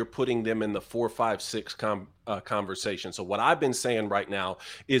automatically you're putting them in the 4, 5, 6 conversation. So what I've been saying right now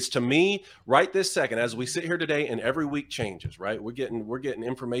is, to me, right this second, as we sit here today, and every week changes, right? We're getting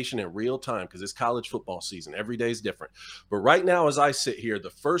information in real time because it's college football season. Every day is different. But right now, as I sit here, the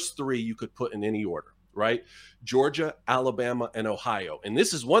first 3 you could put in any order, right? Georgia, Alabama, and Ohio. And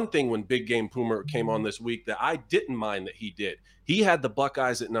this is one thing when Big Game Poomer came on this week that I didn't mind that he did. He had the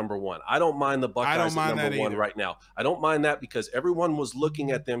Buckeyes at number 1. I don't mind the Buckeyes at number 1 right now. I don't mind that because everyone was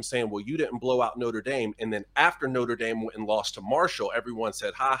looking at them saying, well, you didn't blow out Notre Dame. And then after Notre Dame went and lost to Marshall, everyone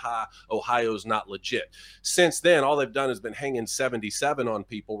said, ha ha, Ohio's not legit. Since then, all they've done has been hanging 77 on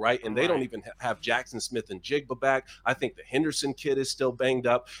people, right? And they don't even have Jackson Smith and Jigba back. I think the Henderson kid is still banged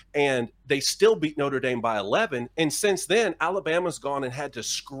up. And they still beat Notre Dame by 11. And since then, Alabama's gone and had to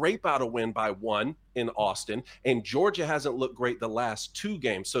scrape out a win by 1 in Austin, and Georgia hasn't looked great the last 2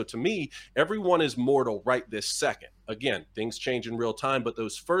 games. So to me, everyone is mortal right this second. Again, things change in real time, but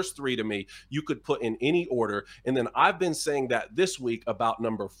those first 3 to me, you could put in any order. And then I've been saying that this week about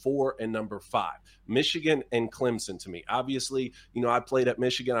number 4 and number 5, Michigan and Clemson to me. Obviously, I played at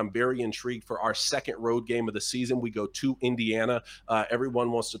Michigan. I'm very intrigued for our second road game of the season. We go to Indiana.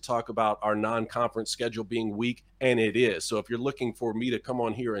 Everyone wants to talk about our non-conference schedule being weak, and it is. So if you're looking for me to come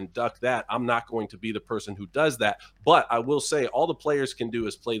on here and duck that, I'm not going to be the person who does that. But I will say all the players can do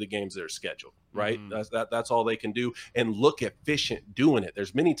is play the games that are scheduled, right? That's all they can do, and look efficient doing it.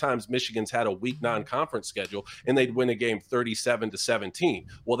 There's many times Michigan's had a weak non-conference schedule and they'd win a game 37-17.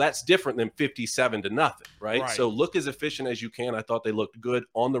 Well, that's different than 57-0, right? So look as efficient as you can. I thought they looked good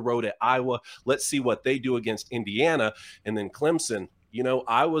on the road at Iowa. Let's see what they do against Indiana. And then Clemson, You know,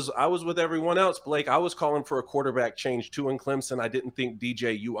 I was with everyone else, Blake. I was calling for a quarterback change too in Clemson. I didn't think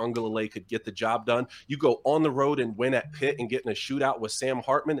DJ Uiagalelei could get the job done. You go on the road and win at Pitt and get in a shootout with Sam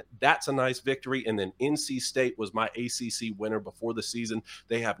Hartman. That's a nice victory. And then NC State was my ACC winner before the season.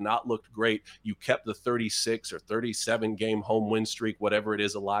 They have not looked great. You kept the 36 or 37 game home win streak, whatever it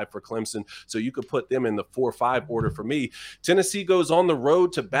is, alive for Clemson. So you could put them in the 4-5 order for me. Tennessee goes on the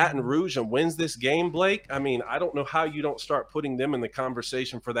road to Baton Rouge and wins this game, Blake. I mean, I don't know how you don't start putting them in the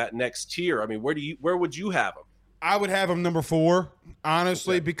conversation for that next tier. I mean, where would you have them? I would have them number 4,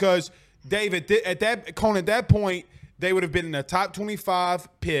 honestly, because David, at that point, they would have been in a top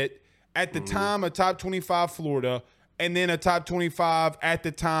 25 Pitt, at the time a top 25 Florida, and then a top 25 at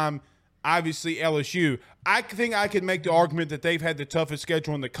the time, obviously LSU. I think I could make the argument that they've had the toughest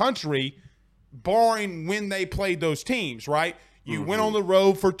schedule in the country, barring when they played those teams, right? You went on the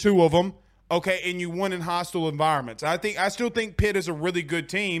road for 2 of them. Okay, and you won in hostile environments. I still think Pitt is a really good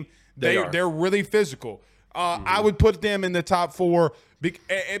team. They're really physical. I would put them in the top 4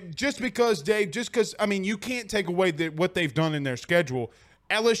 just because, Dave. I mean, you can't take away what they've done in their schedule.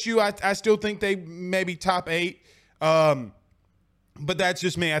 LSU, I still think they maybe top 8, but that's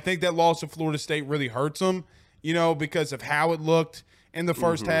just me. I think that loss of Florida State really hurts them, because of how it looked in the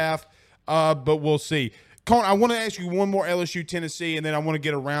first half. But we'll see. Cone, I want to ask you one more LSU Tennessee, and then I want to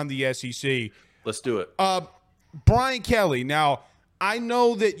get around the SEC. Let's do it. Brian Kelly. Now, I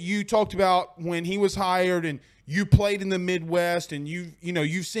know that you talked about when he was hired, and you played in the Midwest, and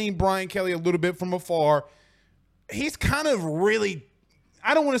you've seen Brian Kelly a little bit from afar. He's kind of really,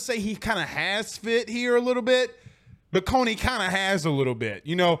 I don't want to say he kind of has fit here a little bit, but Cone kind of has a little bit.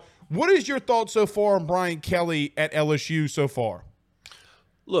 What is your thoughts so far on Brian Kelly at LSU so far?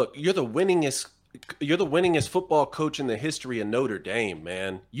 Look, you're the winningest football coach in the history of Notre Dame,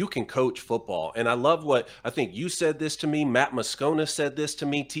 man. You can coach football. And I love what I think you said this to me. Matt Moscona said this to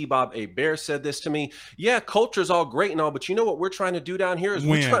me. T-Bob Hebert said this to me. Yeah, culture's all great and all, but you know what we're trying to do down here is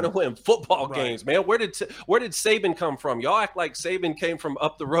we're trying to win football games, man. Where did Saban come from? Y'all act like Saban came from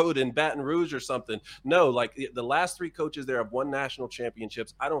up the road in Baton Rouge or something. No, like the last 3 coaches there have won national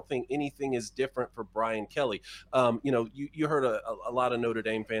championships. I don't think anything is different for Brian Kelly. You heard a lot of Notre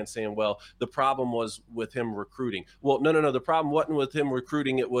Dame fans saying, well, the problem was with him recruiting. Well, no. The problem wasn't with him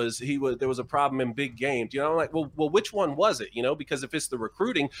recruiting. There was a problem in big games. I'm like, well, which one was it? Because if it's the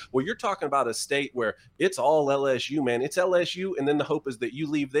recruiting, well, you're talking about a state where it's all LSU, man. It's LSU, and then the hope is that you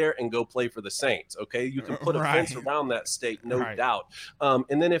leave there and go play for the Saints. Okay, you can put a fence around that state, no doubt.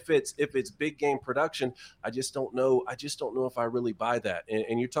 And then if it's big game production, I just don't know if I really buy that.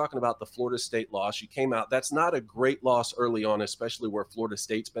 And you're talking about the Florida State loss. You came out. That's not a great loss early on, especially where Florida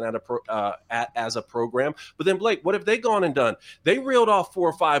State's been as a program. But then, Blake, what have they gone and done? They reeled off 4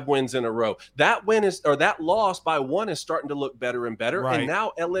 or 5 wins in a row. That loss by 1 is starting to look better and better. Right. And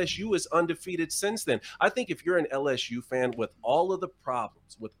now LSU is undefeated since then. I think if you're an LSU fan, with all of the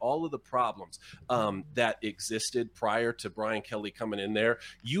problems that existed prior to Brian Kelly coming in there,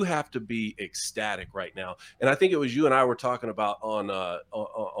 you have to be ecstatic right now. And I think it was you and I were talking about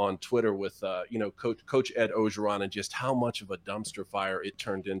on Twitter with Coach Ed Ogeron, and just how much of a dumpster fire it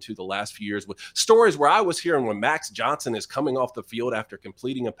turned into the last few years, with stories where I was hearing when Max Johnson is coming off the field after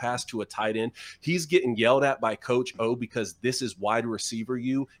completing a pass to a tight end, he's getting yelled at by Coach O because this is wide receiver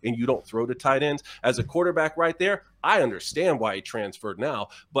you, and you don't throw to tight ends. As a quarterback right there, I understand why he transferred now.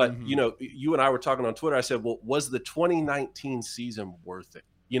 But, you and I were talking on Twitter. I said, well, was the 2019 season worth it?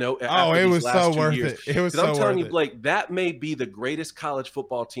 It was so worth it. It was so worth it. I'm telling you, Blake, that may be the greatest college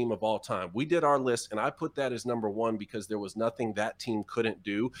football team of all time. We did our list, and I put that as number 1 because there was nothing that team couldn't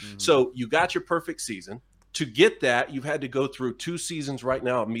do. So you got your perfect season. To get that, you've had to go through 2 seasons right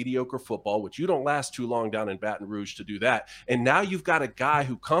now of mediocre football, which you don't last too long down in Baton Rouge to do that. And now you've got a guy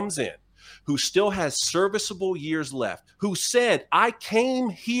who comes in, who still has serviceable years left, who said, I came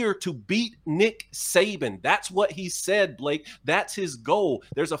here to beat Nick Saban. That's what he said, Blake. That's his goal.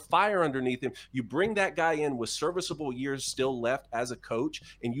 There's a fire underneath him. You bring that guy in with serviceable years still left as a coach,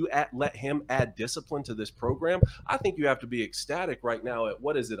 and you let him add discipline to this program. I think you have to be ecstatic right now at,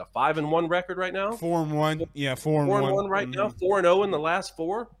 what is it, a 5-1 record right now? 4-1. Yeah, 4-1 right now. 4-0 in the last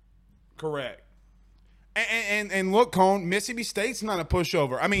 4. Correct. And look, Cone, Mississippi State's not a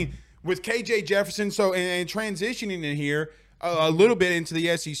pushover. I mean, with KJ Jefferson, and transitioning in here a little bit into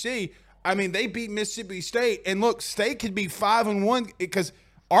the SEC, I mean, they beat Mississippi State. And look, State could be 5-1 because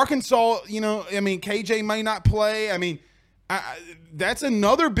Arkansas, KJ may not play. I mean, That's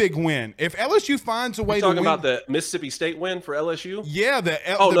another big win. If LSU finds a way to win. Talking about the Mississippi State win for LSU? Yeah.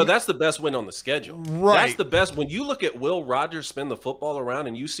 No, that's the best win on the schedule. Right. That's the best. When you look at Will Rogers spin the football around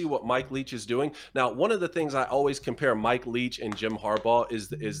and you see what Mike Leach is doing. Now, one of the things I always compare Mike Leach and Jim Harbaugh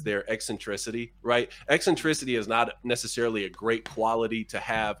is their eccentricity, right? Eccentricity is not necessarily a great quality to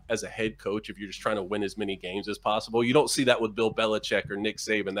have as a head coach if you're just trying to win as many games as possible. You don't see that with Bill Belichick or Nick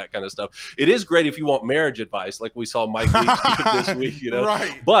Saban, that kind of stuff. It is great if you want marriage advice, like we saw Mike Leach this week,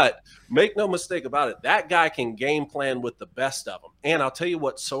 Right. But make no mistake about it, that guy can game plan with the best of them. And I'll tell you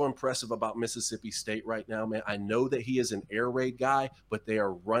what's so impressive about Mississippi State right now, man. I know that he is an air raid guy, but they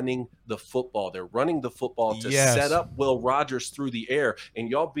are running the football. They're running the football to set up Will Rogers through the air. And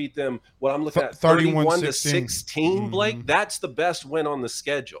y'all beat them, what I'm looking at, 31-16, Blake. That's the best win on the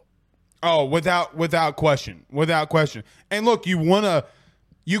schedule. Oh, without question. Without question. And look,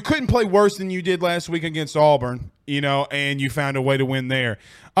 you couldn't play worse than you did last week against Auburn, and you found a way to win there.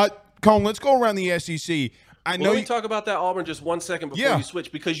 Cone, let's go around the SEC. Let me talk about that Auburn just 1 second before you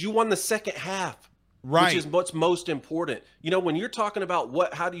switch, because you won the second half. Right. Which is what's most important. When you're talking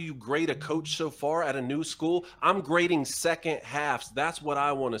about how do you grade a coach so far at a new school, I'm grading second halves. That's what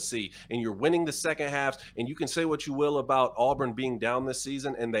I want to see. And you're winning the second halves, and you can say what you will about Auburn being down this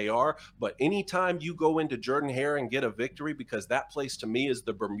season, and they are, but anytime you go into Jordan-Hare and get a victory, because that place to me is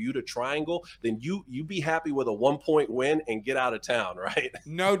the Bermuda Triangle, then you be happy with a 1-point win and get out of town, right?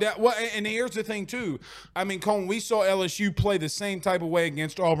 No doubt. Well, and here's the thing too. I mean, Cone, we saw LSU play the same type of way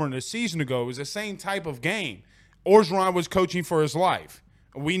against Auburn a season ago. It was the same type of game. Orgeron was coaching for his life.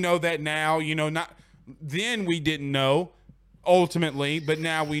 We know that now. Not then we didn't know ultimately, but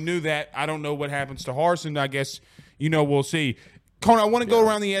now we knew that. I don't know what happens to Harsin. I guess we'll see. Cone, I want to go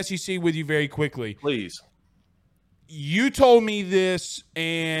around the SEC with you very quickly. Please. You told me this,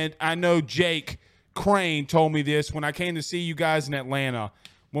 and I know Jake Crane told me this when I came to see you guys in Atlanta.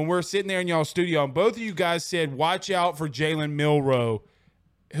 When we're sitting there in y'all's studio, and both of you guys said, watch out for Jalen Milroe,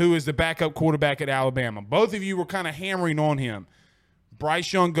 who is the backup quarterback at Alabama. Both of you were kind of hammering on him.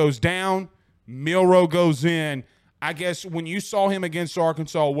 Bryce Young goes down. Milroe goes in. I guess when you saw him against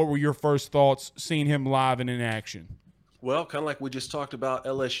Arkansas, what were your first thoughts seeing him live and in action? Well, kind of like we just talked about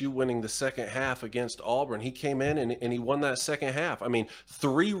LSU winning the second half against Auburn. He came in and he won that second half. I mean,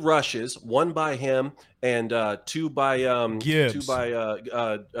 3 rushes, 1 by him and 2 by Jahmyr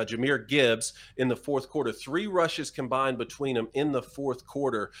Gibbs in the fourth quarter. 3 rushes combined between them in the fourth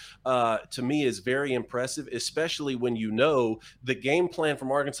quarter, to me is very impressive, especially when the game plan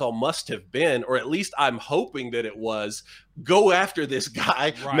from Arkansas must have been, or at least I'm hoping that it was, go after this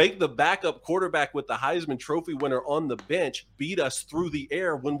guy, make the backup quarterback with the Heisman Trophy winner on the bench beat us through the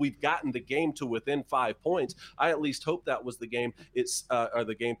air when we've gotten the game to within 5 points. I at least hope that was the game. Or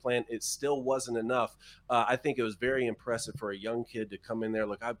the game plan. It still wasn't enough. I think it was very impressive for a young kid to come in there.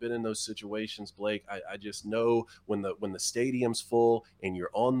 Look, I've been in those situations, Blake. I just know when the stadium's full and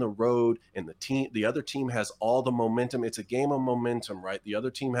you're on the road and the other team has all the momentum. It's a game of momentum, right? The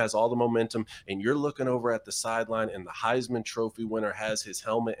other team has all the momentum, and you're looking over at the sideline, and the Heisman Trophy winner has his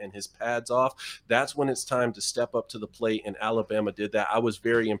helmet and his pads off. That's when it's time to step up to the plate, and Alabama did that. I was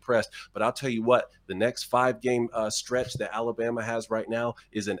very impressed. But I'll tell you what, the next 5-game stretch that Alabama has right now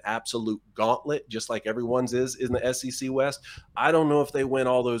is an absolute gauntlet, just like everyone's is in the SEC West. I don't know if they win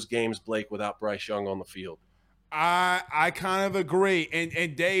all those games, Blake, without Bryce Young on the field. I kind of agree.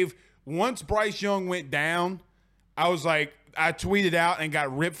 And Dave, once Bryce Young went down, I was like, I tweeted out and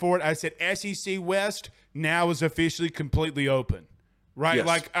got ripped for it. I said, SEC West now is officially completely open, right? Yes.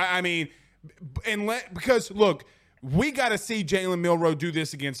 Like, I mean, because look, we got to see Jalen Milroe do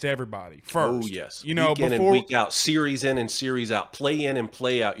this against everybody first. Oh, yes. Week in and week out, series in and series out, play in and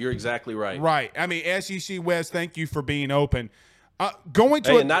play out. You're exactly right. Right. I mean, SEC West, thank you for being open.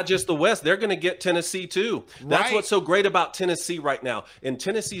 And not just the West, they're going to get Tennessee too. That's Right. what's so great about Tennessee right now. And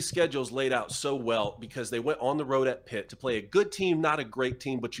Tennessee's schedule's laid out so well because they went on the road at Pitt to play a good team, not a great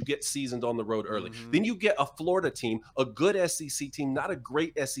team, but you get seasoned on the road early. Mm-hmm. Then you get a Florida team, a good SEC team, not a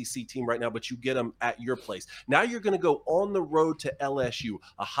great SEC team right now, but you get them at your place. Now you're going to go on the road to LSU,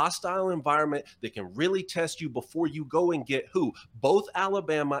 a hostile environment that can really test you before you go and get who? Both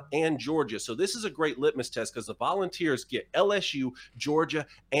Alabama and Georgia. So this is a great litmus test because the Volunteers get LSU, Georgia,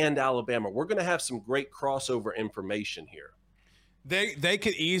 and Alabama. We're going to have some great crossover information here. They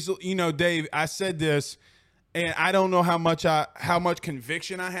could easily, Dave, I said this, and I don't know how much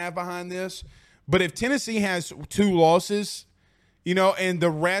conviction I have behind this, but if Tennessee has 2 losses, and the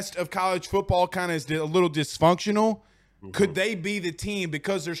rest of college football kind of is a little dysfunctional, could they be the team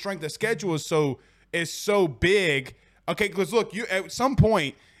because their strength of schedule is so big? Okay, because look, at some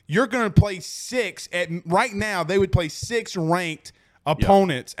point you're going to play right now, they would play 6 ranked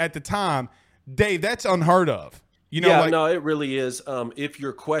opponents at the time. Dave, that's unheard of. No, it really is. If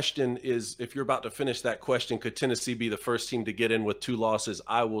your question is, if you're about to finish that question, could Tennessee be the first team to get in with 2 losses?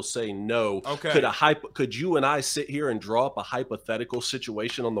 I will say no. Okay. Could you and I sit here and draw up a hypothetical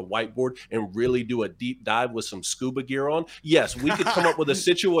situation on the whiteboard and really do a deep dive with some scuba gear on? Yes, we could come up with a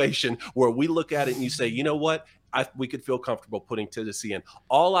situation where we look at it and you say, you know what? We could feel comfortable putting Tennessee in.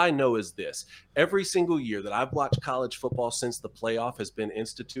 All I know is this: every single year that I've watched college football since the playoff has been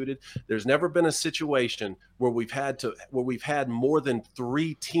instituted, there's never been a situation where we've had more than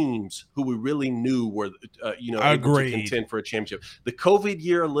 3 teams who we really knew were able to contend for a championship. The COVID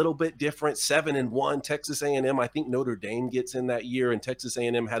year a little bit different. 7-1 Texas A&M. I think Notre Dame gets in that year, and Texas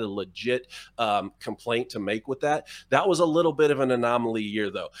A&M had a legit complaint to make with that. That was a little bit of an anomaly year,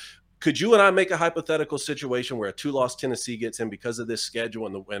 though. Could you and I make a hypothetical situation where a 2-loss Tennessee gets in because of this schedule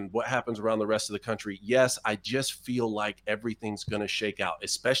and what happens around the rest of the country? Yes, I just feel like everything's going to shake out,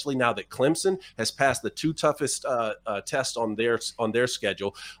 especially now that Clemson has passed the 2 toughest tests on their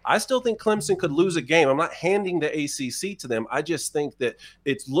schedule. I still think Clemson could lose a game. I'm not handing the ACC to them. I just think that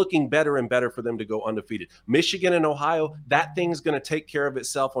it's looking better and better for them to go undefeated. Michigan and Ohio, that thing's going to take care of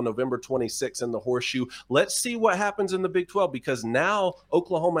itself on November 26th in the Horseshoe. Let's see what happens in the Big 12, because now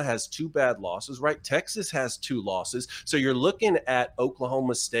Oklahoma has 2 bad losses, right? Texas has 2 losses. So you're looking at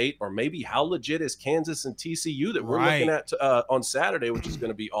Oklahoma State, or maybe how legit is Kansas and TCU that we're looking at on Saturday, which is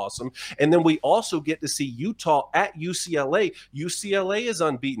going to be awesome. And then we also get to see Utah at UCLA. UCLA is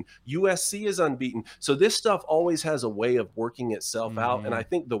unbeaten. USC is unbeaten. So this stuff always has a way of working itself out. And I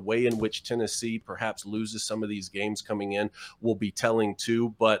think the way in which Tennessee perhaps loses some of these games coming in will be telling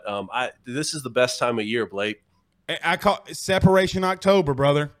too. But this is the best time of year, Blake. I call it Separation October,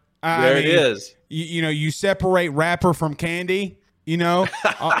 brother. There it is. You separate wrapper from candy. And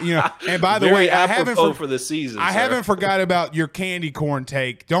by the way, I haven't for the season. I haven't forgot about your candy corn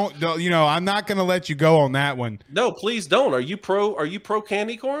take. Don't I'm not going to let you go on that one. No, please don't. Are you pro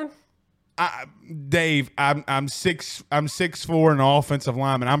candy corn? Dave, I'm 6'4" and offensive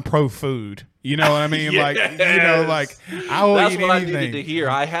lineman. I'm pro food. You know what I mean? Yes. I will That's eat what anything. I needed to hear.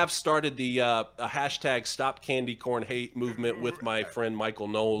 I have started the hashtag Stop Candy Corn Hate movement with my friend Michael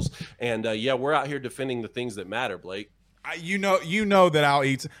Knowles, and we're out here defending the things that matter, Blake. You know that I'll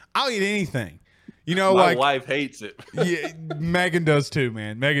eat anything. My wife hates it. Yeah, Megan does too,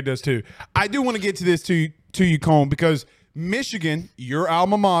 man. Megan does too. I do want to get to this to you, Cone, because Michigan, your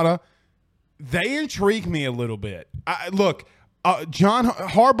alma mater, they intrigue me a little bit. Look, John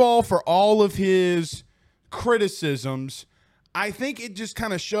Harbaugh, for all of his criticisms, I think it just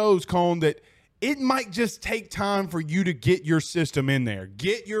kind of shows, Cone, that it might just take time for you to get your system in there,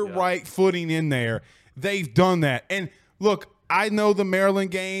 get your right footing in there. They've done that. And look, I know the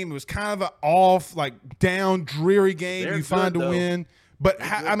Maryland game was kind of an off, down, dreary game. You find a win. But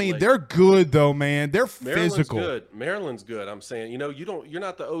they're good though, man. They're physical. Maryland's good. I'm saying, you're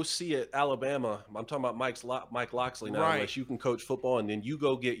not the OC at Alabama. I'm talking about Mike Loxley now. Right. Unless you can coach football, and then you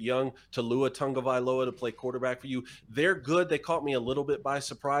go get young Talua Tungavailoa to play quarterback for you. They're good. They caught me a little bit by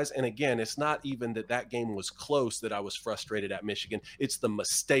surprise. And again, it's not even that game was close that I was frustrated at Michigan. It's the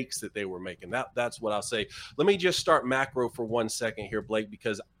mistakes that they were making. That's what I'll say. Let me just start macro for 1 second here, Blake,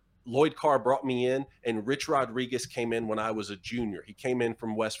 because Lloyd Carr brought me in, and Rich Rodriguez came in when I was a junior. He came in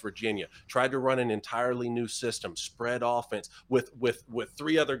from West Virginia, tried to run an entirely new system, spread offense with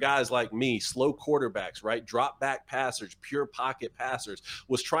 3 other guys like me, slow quarterbacks, right? Drop back passers, pure pocket passers,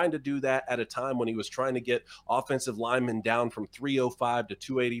 was trying to do that at a time when he was trying to get offensive linemen down from 305 to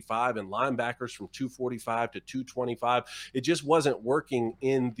 285 and linebackers from 245 to 225. It just wasn't working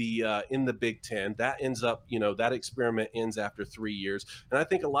in the Big Ten. That ends up, that experiment ends after 3 years. And I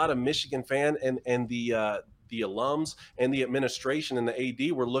think a lot of Michigan fan and the alums and the administration and the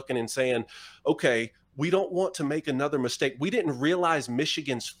AD were looking and saying, okay, we don't want to make another mistake. We didn't realize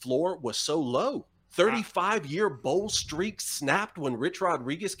Michigan's floor was so low. 35-year bowl streak snapped when Rich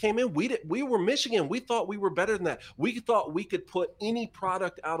Rodriguez came in. We were Michigan. We thought we were better than that. We thought we could put any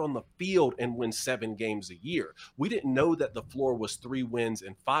product out on the field and win 7 games a year. We didn't know that the floor was 3 wins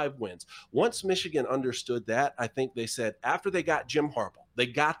and 5 wins. Once Michigan understood that, I think they said, after they got Jim Harbaugh, they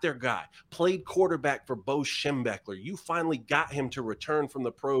got their guy, played quarterback for Bo Schembechler. You finally got him to return from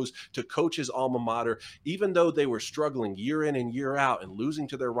the pros to coach his alma mater. Even though they were struggling year in and year out and losing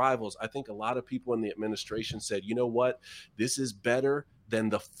to their rivals, I think a lot of people in the administration said, you know what, this is better than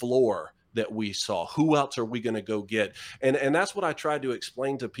the floor that we saw? Who else are we going to go get? And that's what I tried to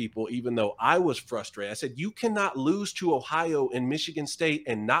explain to people, even though I was frustrated. I said, you cannot lose to Ohio and Michigan State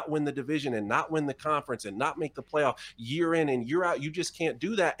and not win the division and not win the conference and not make the playoff year in and year out. You just can't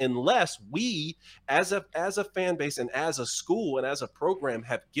do that unless we, as a fan base and as a school and as a program,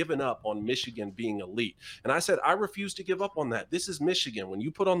 have given up on Michigan being elite. And I said, I refuse to give up on that. This is Michigan. When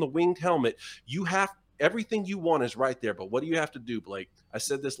you put on the winged helmet, you have everything you want is right there. But what do you have to do, Blake? I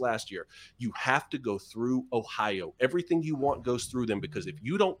said this last year. You have to go through Ohio. Everything you want goes through them, because if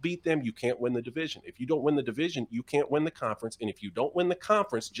you don't beat them, you can't win the division. If you don't win the division, you can't win the conference. And if you don't win the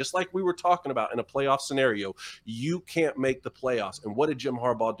conference, just like we were talking about in a playoff scenario, you can't make the playoffs. And what did Jim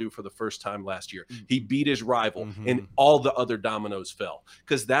Harbaugh do for the first time last year? He beat his rival, and all the other dominoes fell,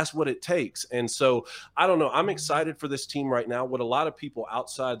 because that's what it takes. And so I don't know. I'm excited for this team right now. What a lot of people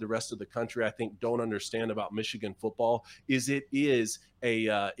outside the rest of the country, I think, don't understand about Michigan football is it is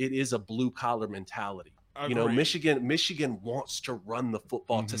a blue collar mentality. You know, Michigan wants to run the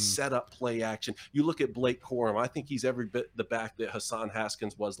football, to set up play action. You look at Blake Corum. I think he's every bit the back that Hassan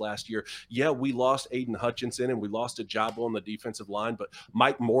Haskins was last year. Yeah, we lost Aiden Hutchinson and we lost Ajabo on the defensive line, but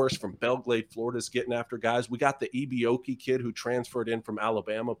Mike Morris from Belgrade, Florida is getting after guys. We got the Ebioke kid who transferred in from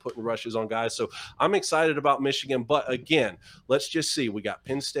Alabama, putting rushes on guys. So I'm excited about Michigan. But again, let's just see. We got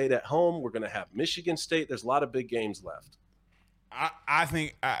Penn State at home. We're going to have Michigan State. There's a lot of big games left. I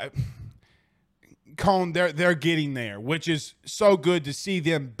think Cone, they're getting there, which is so good to see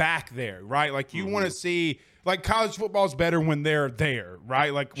them back there, right? Like you want to see, like college football is better when they're there,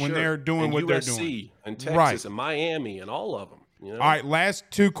 right? Like when they're doing and what USC, they're doing, and Texas and Miami and all of them. You know? All right, last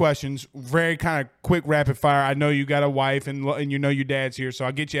two questions, very kind of quick rapid fire. I know you got a wife and you know your dad's here, so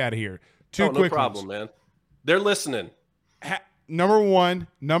I'll get you out of here. Two quick no problem, man. They're listening. Number one,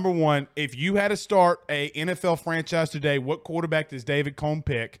 if you had to start a NFL franchise today, what quarterback does David Cone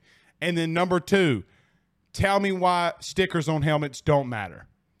pick? And then number two, tell me why stickers on helmets don't matter.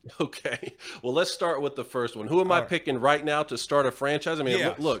 Okay. Well, let's start with the first one. Who am I picking right now to start a franchise? I mean,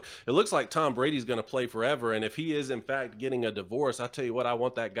 Yes. look, it looks like Tom Brady's going to play forever. And if he is, in fact, getting a divorce, I'll tell you what, I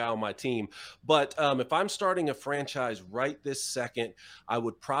want that guy on my team. But if I'm starting a franchise right this second, I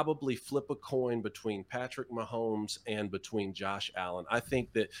would probably flip a coin between Patrick Mahomes and between Josh Allen. I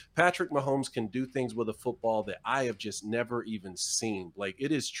think that Patrick Mahomes can do things with a football that I have just never even seen. Like,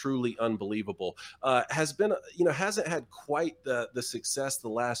 it is truly unbelievable. Hasn't had quite the success the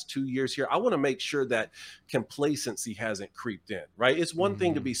last 2 years here. I want to make sure that complacency hasn't creeped in, right? It's one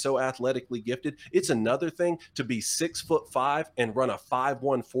thing to be so athletically gifted. It's another thing to be 6'5" and run a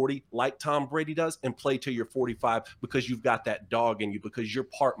 5'1" 40 like Tom Brady does and play till you're 45 because you've got that dog in you, because you're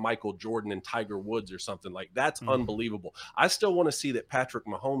part Michael Jordan and Tiger Woods or something. Like, that's unbelievable. I still want to see that Patrick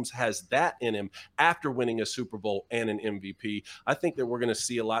Mahomes has that in him after winning a Super Bowl and an MVP. I think that we're going to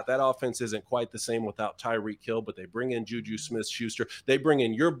see a lot. That offense isn't quite the same without Tyreek Hill, but they bring in Juju Smith-Schuster. They bring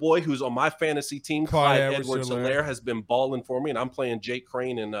in your boy who's on my fantasy team, Clyde Edwards-Helaire, has been balling for me, and I'm playing Jake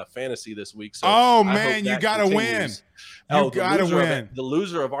Crane in fantasy this week. So you got to win. The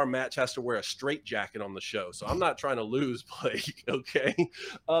loser of our match has to wear a straight jacket on the show. So I'm not trying to lose, Blake. Okay.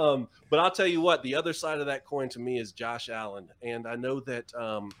 But I'll tell you what, the other side of that coin to me is Josh Allen. And I know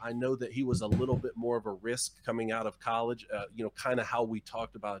that he was a little bit more of a risk coming out of college, kind of how we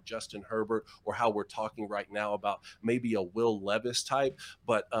talked about Justin Herbert, or how we're talking right now about maybe a Will Levis type.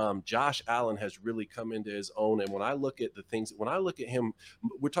 But Josh Allen has really come into his own. And when I look at him,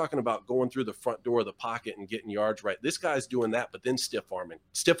 we're talking about going through the front door of the pocket and getting yards right. This guy's doing that, but then stiff arming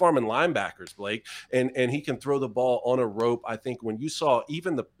linebackers, Blake, and he can throw the ball on a rope. I think when you saw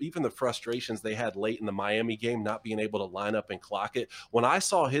even the frustrations they had late in the Miami game, not being able to line up and clock it, when I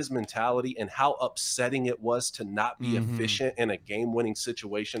saw his mentality and how upsetting it was to not be efficient in a game-winning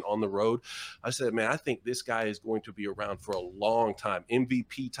situation on the road, I said, man, I think this guy is going to be around for a long time.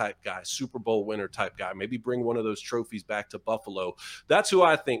 MVP type guy, Super Bowl winner type guy, maybe bring one of those trophies back to Buffalo. That's who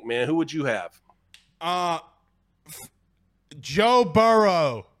I think, man. Who would you have? Joe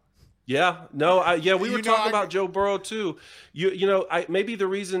Burrow. We were talking about Joe Burrow too. Maybe the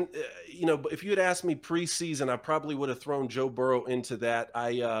reason, if you had asked me preseason, I probably would have thrown Joe Burrow into that.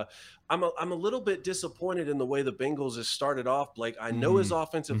 I'm a little bit disappointed in the way the Bengals has started off, Blake. I know his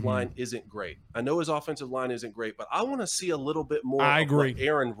offensive line isn't great. But I want to see a little bit more of what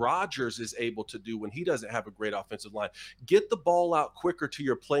Aaron Rodgers is able to do when he doesn't have a great offensive line. Get the ball out quicker to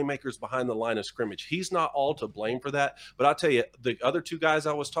your playmakers behind the line of scrimmage. He's not all to blame for that. But I'll tell you, the other two guys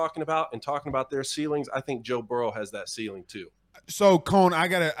I was talking about their ceilings, I think Joe Burrow has that ceiling too. So, Cone, I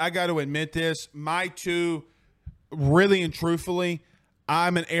gotta admit this. My two, really and truthfully,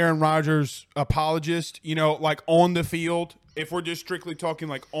 I'm an Aaron Rodgers apologist, like on the field. If we're just strictly talking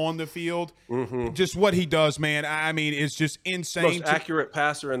like on the field, just what he does, man. I mean, it's just insane. Most accurate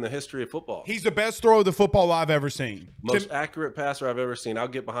passer in the history of football. He's the best thrower of the football I've ever seen. Most accurate passer I've ever seen. I'll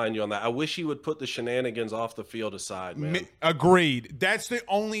get behind you on that. I wish he would put the shenanigans off the field aside, man. Agreed. That's the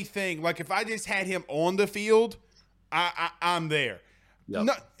only thing. Like, if I just had him on the field, I'm there. Yep.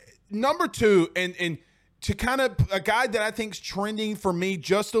 Number two, and to kind of a guy that I think's trending for me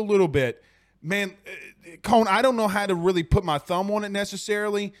just a little bit, man, Cone, I don't know how to really put my thumb on it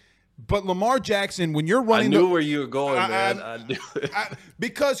necessarily, but Lamar Jackson, when you're running, I knew where you were going, man. I knew it.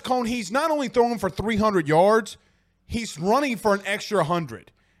 Because Cone, he's not only throwing for 300 yards, he's running for an extra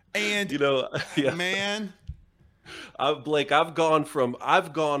 100. And yeah. man, Blake, I've gone from.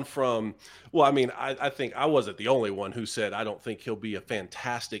 Well, I mean, I think I wasn't the only one who said I don't think he'll be a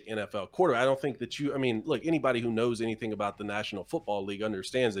fantastic NFL quarterback. I don't think that look, anybody who knows anything about the National Football League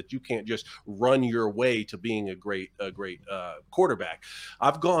understands that you can't just run your way to being a great quarterback.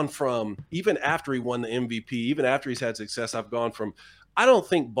 I've gone from, even after he won the MVP, even after he's had success, I've gone from, I don't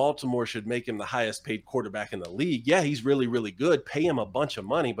think Baltimore should make him the highest paid quarterback in the league. Yeah, he's really, really good. Pay him a bunch of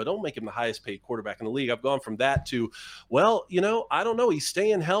money, but don't make him the highest paid quarterback in the league. I've gone from that to, well, I don't know. He's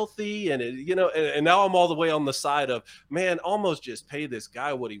staying healthy. And, and now I'm all the way on the side of, man, almost just pay this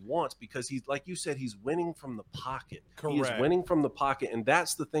guy what he wants, because he's, like you said, he's winning from the pocket. Correct. He is winning from the pocket. And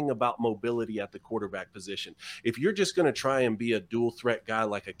that's the thing about mobility at the quarterback position. If you're just going to try and be a dual threat guy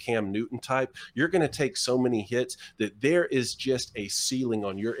like a Cam Newton type, you're going to take so many hits that there is just a ceiling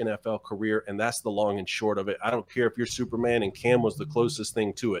on your NFL career, and that's the long and short of it. I don't care if you're Superman, and Cam was the closest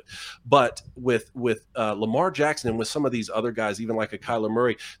thing to it. But with Lamar Jackson and with some of these other guys, even like a Kyler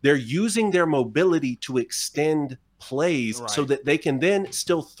Murray, they're using their mobility to extend plays, right, so that they can then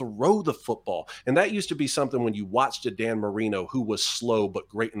still throw the football. And that used to be something when you watched a Dan Marino who was slow but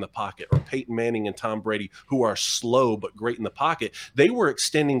great in the pocket, or Peyton Manning and Tom Brady who are slow but great in the pocket. They were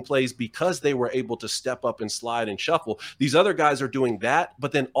extending plays because they were able to step up and slide and shuffle. These other guys are doing that,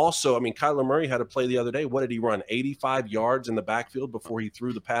 but then also, I mean, Kyler Murray had a play the other day. What did he run? 85 yards in the backfield before he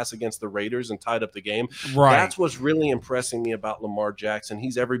threw the pass against the Raiders and tied up the game. Right. That's what's really impressing me about Lamar Jackson.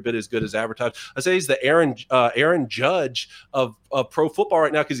 He's every bit as good as advertised. I say he's the Aaron Judge of pro football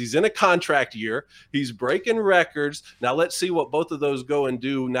right now, because he's in a contract year. He's breaking records. Now let's see what both of those go and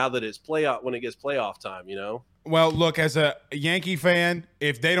do now that it's when it gets playoff time, Well, look, as a Yankee fan,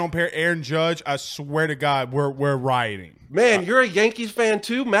 if they don't pair Aaron Judge, I swear to God, we're rioting. Man, you're a Yankees fan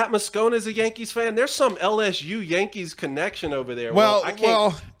too? Matt Moscona is a Yankees fan? There's some LSU Yankees connection over there.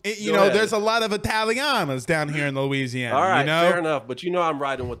 There's a lot of Italianos down here in Louisiana. All right, fair enough. But I'm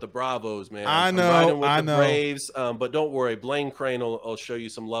riding with the Bravos, man. I'm riding with the Braves. But don't worry, Blaine Crane will show you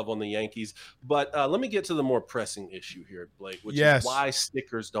some love on the Yankees. But let me get to the more pressing issue here, Blake, which is why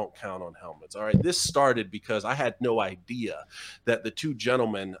stickers don't count on helmets. All right, this started because I had no idea that the two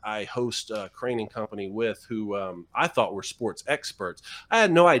gentlemen I host Crane and Company with, who I thought were sports experts, I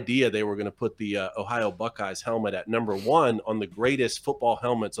had no idea they were going to put the Ohio Buckeyes helmet at number 1 on the greatest football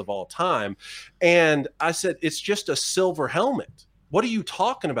helmets of all time. And I said, it's just a silver helmet. What are you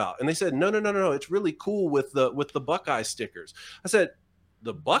talking about? And they said, no, it's really cool with the Buckeye stickers. I said,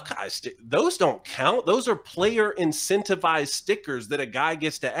 the Buckeye those don't count. Those are player incentivized stickers that a guy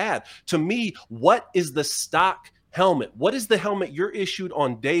gets to add. To me, what is the stock helmet? What is the helmet you're issued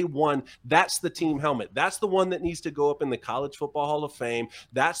on day one? That's the team helmet. That's the one that needs to go up in the College Football Hall of Fame.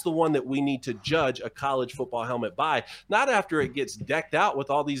 That's the one that we need to judge a college football helmet by, not after it gets decked out with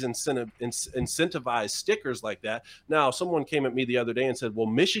all these incentivized stickers like that. Now, someone came at me the other day and said, well,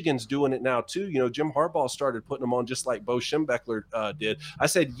 Michigan's doing it now too. Jim Harbaugh started putting them on just like Bo Schembechler did. I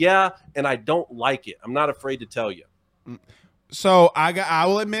said, yeah, and I don't like it. I'm not afraid to tell you. So I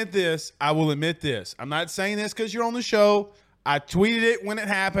will admit this. I'm not saying this because you're on the show. I tweeted it when it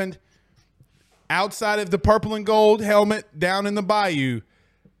happened. Outside of the purple and gold helmet down in the bayou,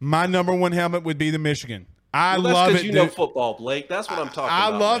 my number 1 helmet would be the Michigan. I love it. You know football, Blake. That's what I'm talking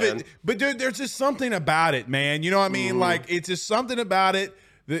about. I love it. But dude, there's just something about it, man. You know what I mean? Like, it's just something about it.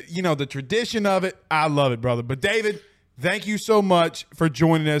 The tradition of it. I love it, brother. But David, thank you so much for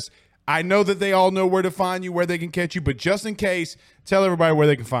joining us. I know that they all know where to find you, where they can catch you, but just in case, tell everybody where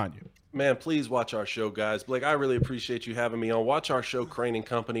they can find you. Man, please watch our show, guys. Blake, I really appreciate you having me on. Watch our show, Crane and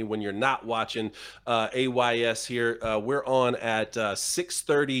Company, when you're not watching AYS here. We're on at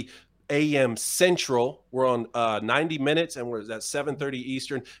 6:30 a.m. Central. We're on 90 minutes, and we're at 7:30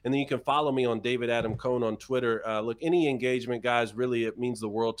 Eastern. And then you can follow me on David Adam Cone on Twitter. Look, any engagement, guys, really, it means the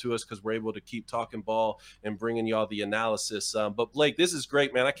world to us because we're able to keep talking ball and bringing y'all the analysis. But, Blake, this is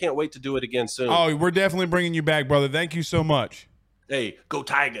great, man. I can't wait to do it again soon. Oh, we're definitely bringing you back, brother. Thank you so much. Hey, go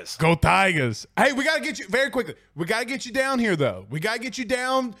Tigers. Go Tigers. Hey, we got to get you very quickly. We got to get you down here, though. We got to get you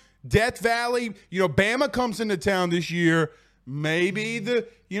down Death Valley. Bama comes into town this year. Maybe the,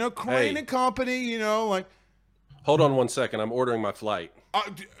 Crane and Company, like. Hold on 1 second. I'm ordering my flight.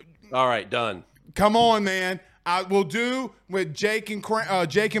 All right, done. Come on, man. I will do with Jake and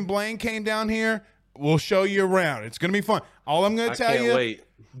Blaine came down here. We'll show you around. It's going to be fun. All I'm going to tell you, wait.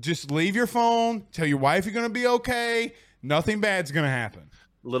 Just leave your phone. Tell your wife you're going to be okay. Nothing bad's going to happen.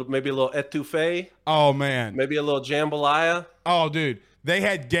 Maybe a little etouffee. Oh, man. Maybe a little jambalaya. Oh, dude. They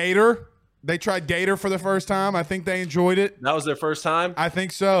had Gator. They tried Gator for the first time. I think they enjoyed it. That was their first time? I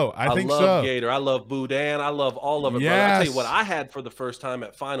think so. I think love Gator. I love Boudin. I love all of it. Yes. Brother. I tell you what I had for the first time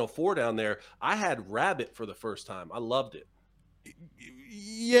at Final Four down there. I had rabbit for the first time. I loved it.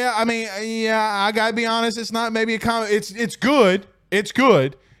 Yeah, I got to be honest. It's not maybe a comment. It's good. It's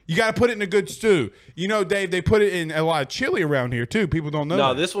good. You got to put it in a good stew. Dave, they put it in a lot of chili around here, too. People don't know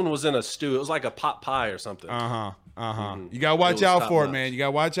that. This one was in a stew. It was like a pot pie or something. You got to watch out for it, man. You got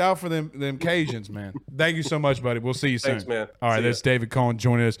to watch out for them Cajuns, man. Thank you so much, buddy. We'll see you soon. Thanks, man. All right, that's David Cohen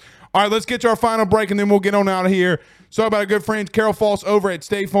joining us. All right, let's get to our final break, and then we'll get on out of here. So about our good friend Carol Falls over at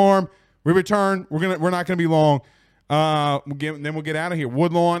State Farm. We return. We're not going to be long. We'll get out of here.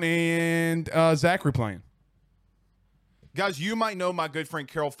 Woodlawn and Zachary playing. Guys, you might know my good friend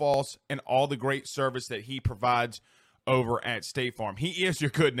Carol Falls and all the great service that he provides over at State Farm. He is your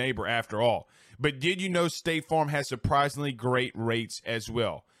good neighbor after all. But did you know State Farm has surprisingly great rates as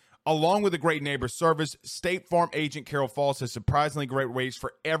well? Along with the great neighbor service, State Farm agent Carol Falls has surprisingly great rates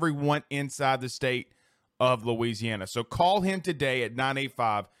for everyone inside the state of Louisiana. So call him today at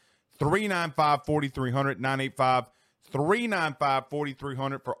 985-395-4300,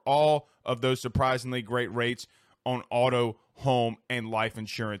 985-395-4300 for all of those surprisingly great rates on auto, home, and life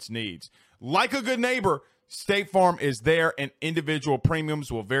insurance needs. Like a good neighbor, State Farm is there, and individual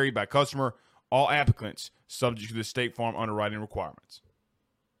premiums will vary by customer. All applicants subject to the State Farm underwriting requirements.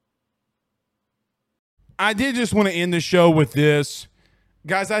 I did just want to end the show with this.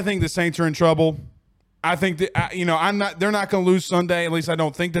 Guys, I think the Saints are in trouble. I think that, they're not going to lose Sunday. At least I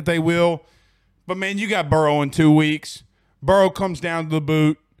don't think that they will. But, man, you got Burrow in 2 weeks. Burrow comes down to the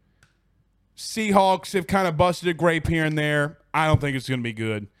boot. Seahawks have kind of busted a grape here and there. I don't think it's going to be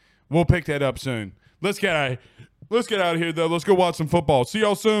good. We'll pick that up soon. Let's get out of here, though. Let's go watch some football. See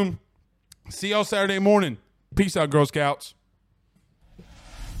y'all soon. See y'all Saturday morning. Peace out, Girl Scouts.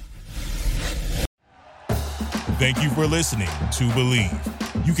 Thank you for listening to Believe.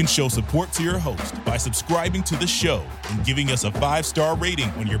 You can show support to your host by subscribing to the show and giving us a 5-star rating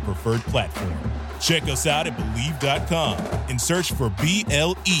on your preferred platform. Check us out at Believe.com and search for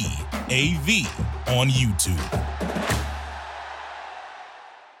BLEAV on YouTube.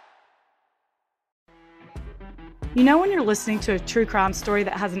 You know when you're listening to a true crime story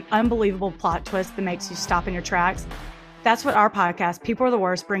that has an unbelievable plot twist that makes you stop in your tracks? That's what our podcast, People Are the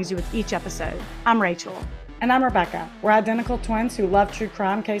Worst, brings you with each episode. I'm Rachel. And I'm Rebecca. We're identical twins who love true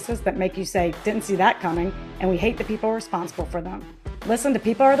crime cases that make you say, didn't see that coming, and we hate the people responsible for them. Listen to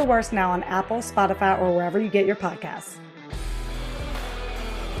People Are the Worst now on Apple, Spotify, or wherever you get your podcasts.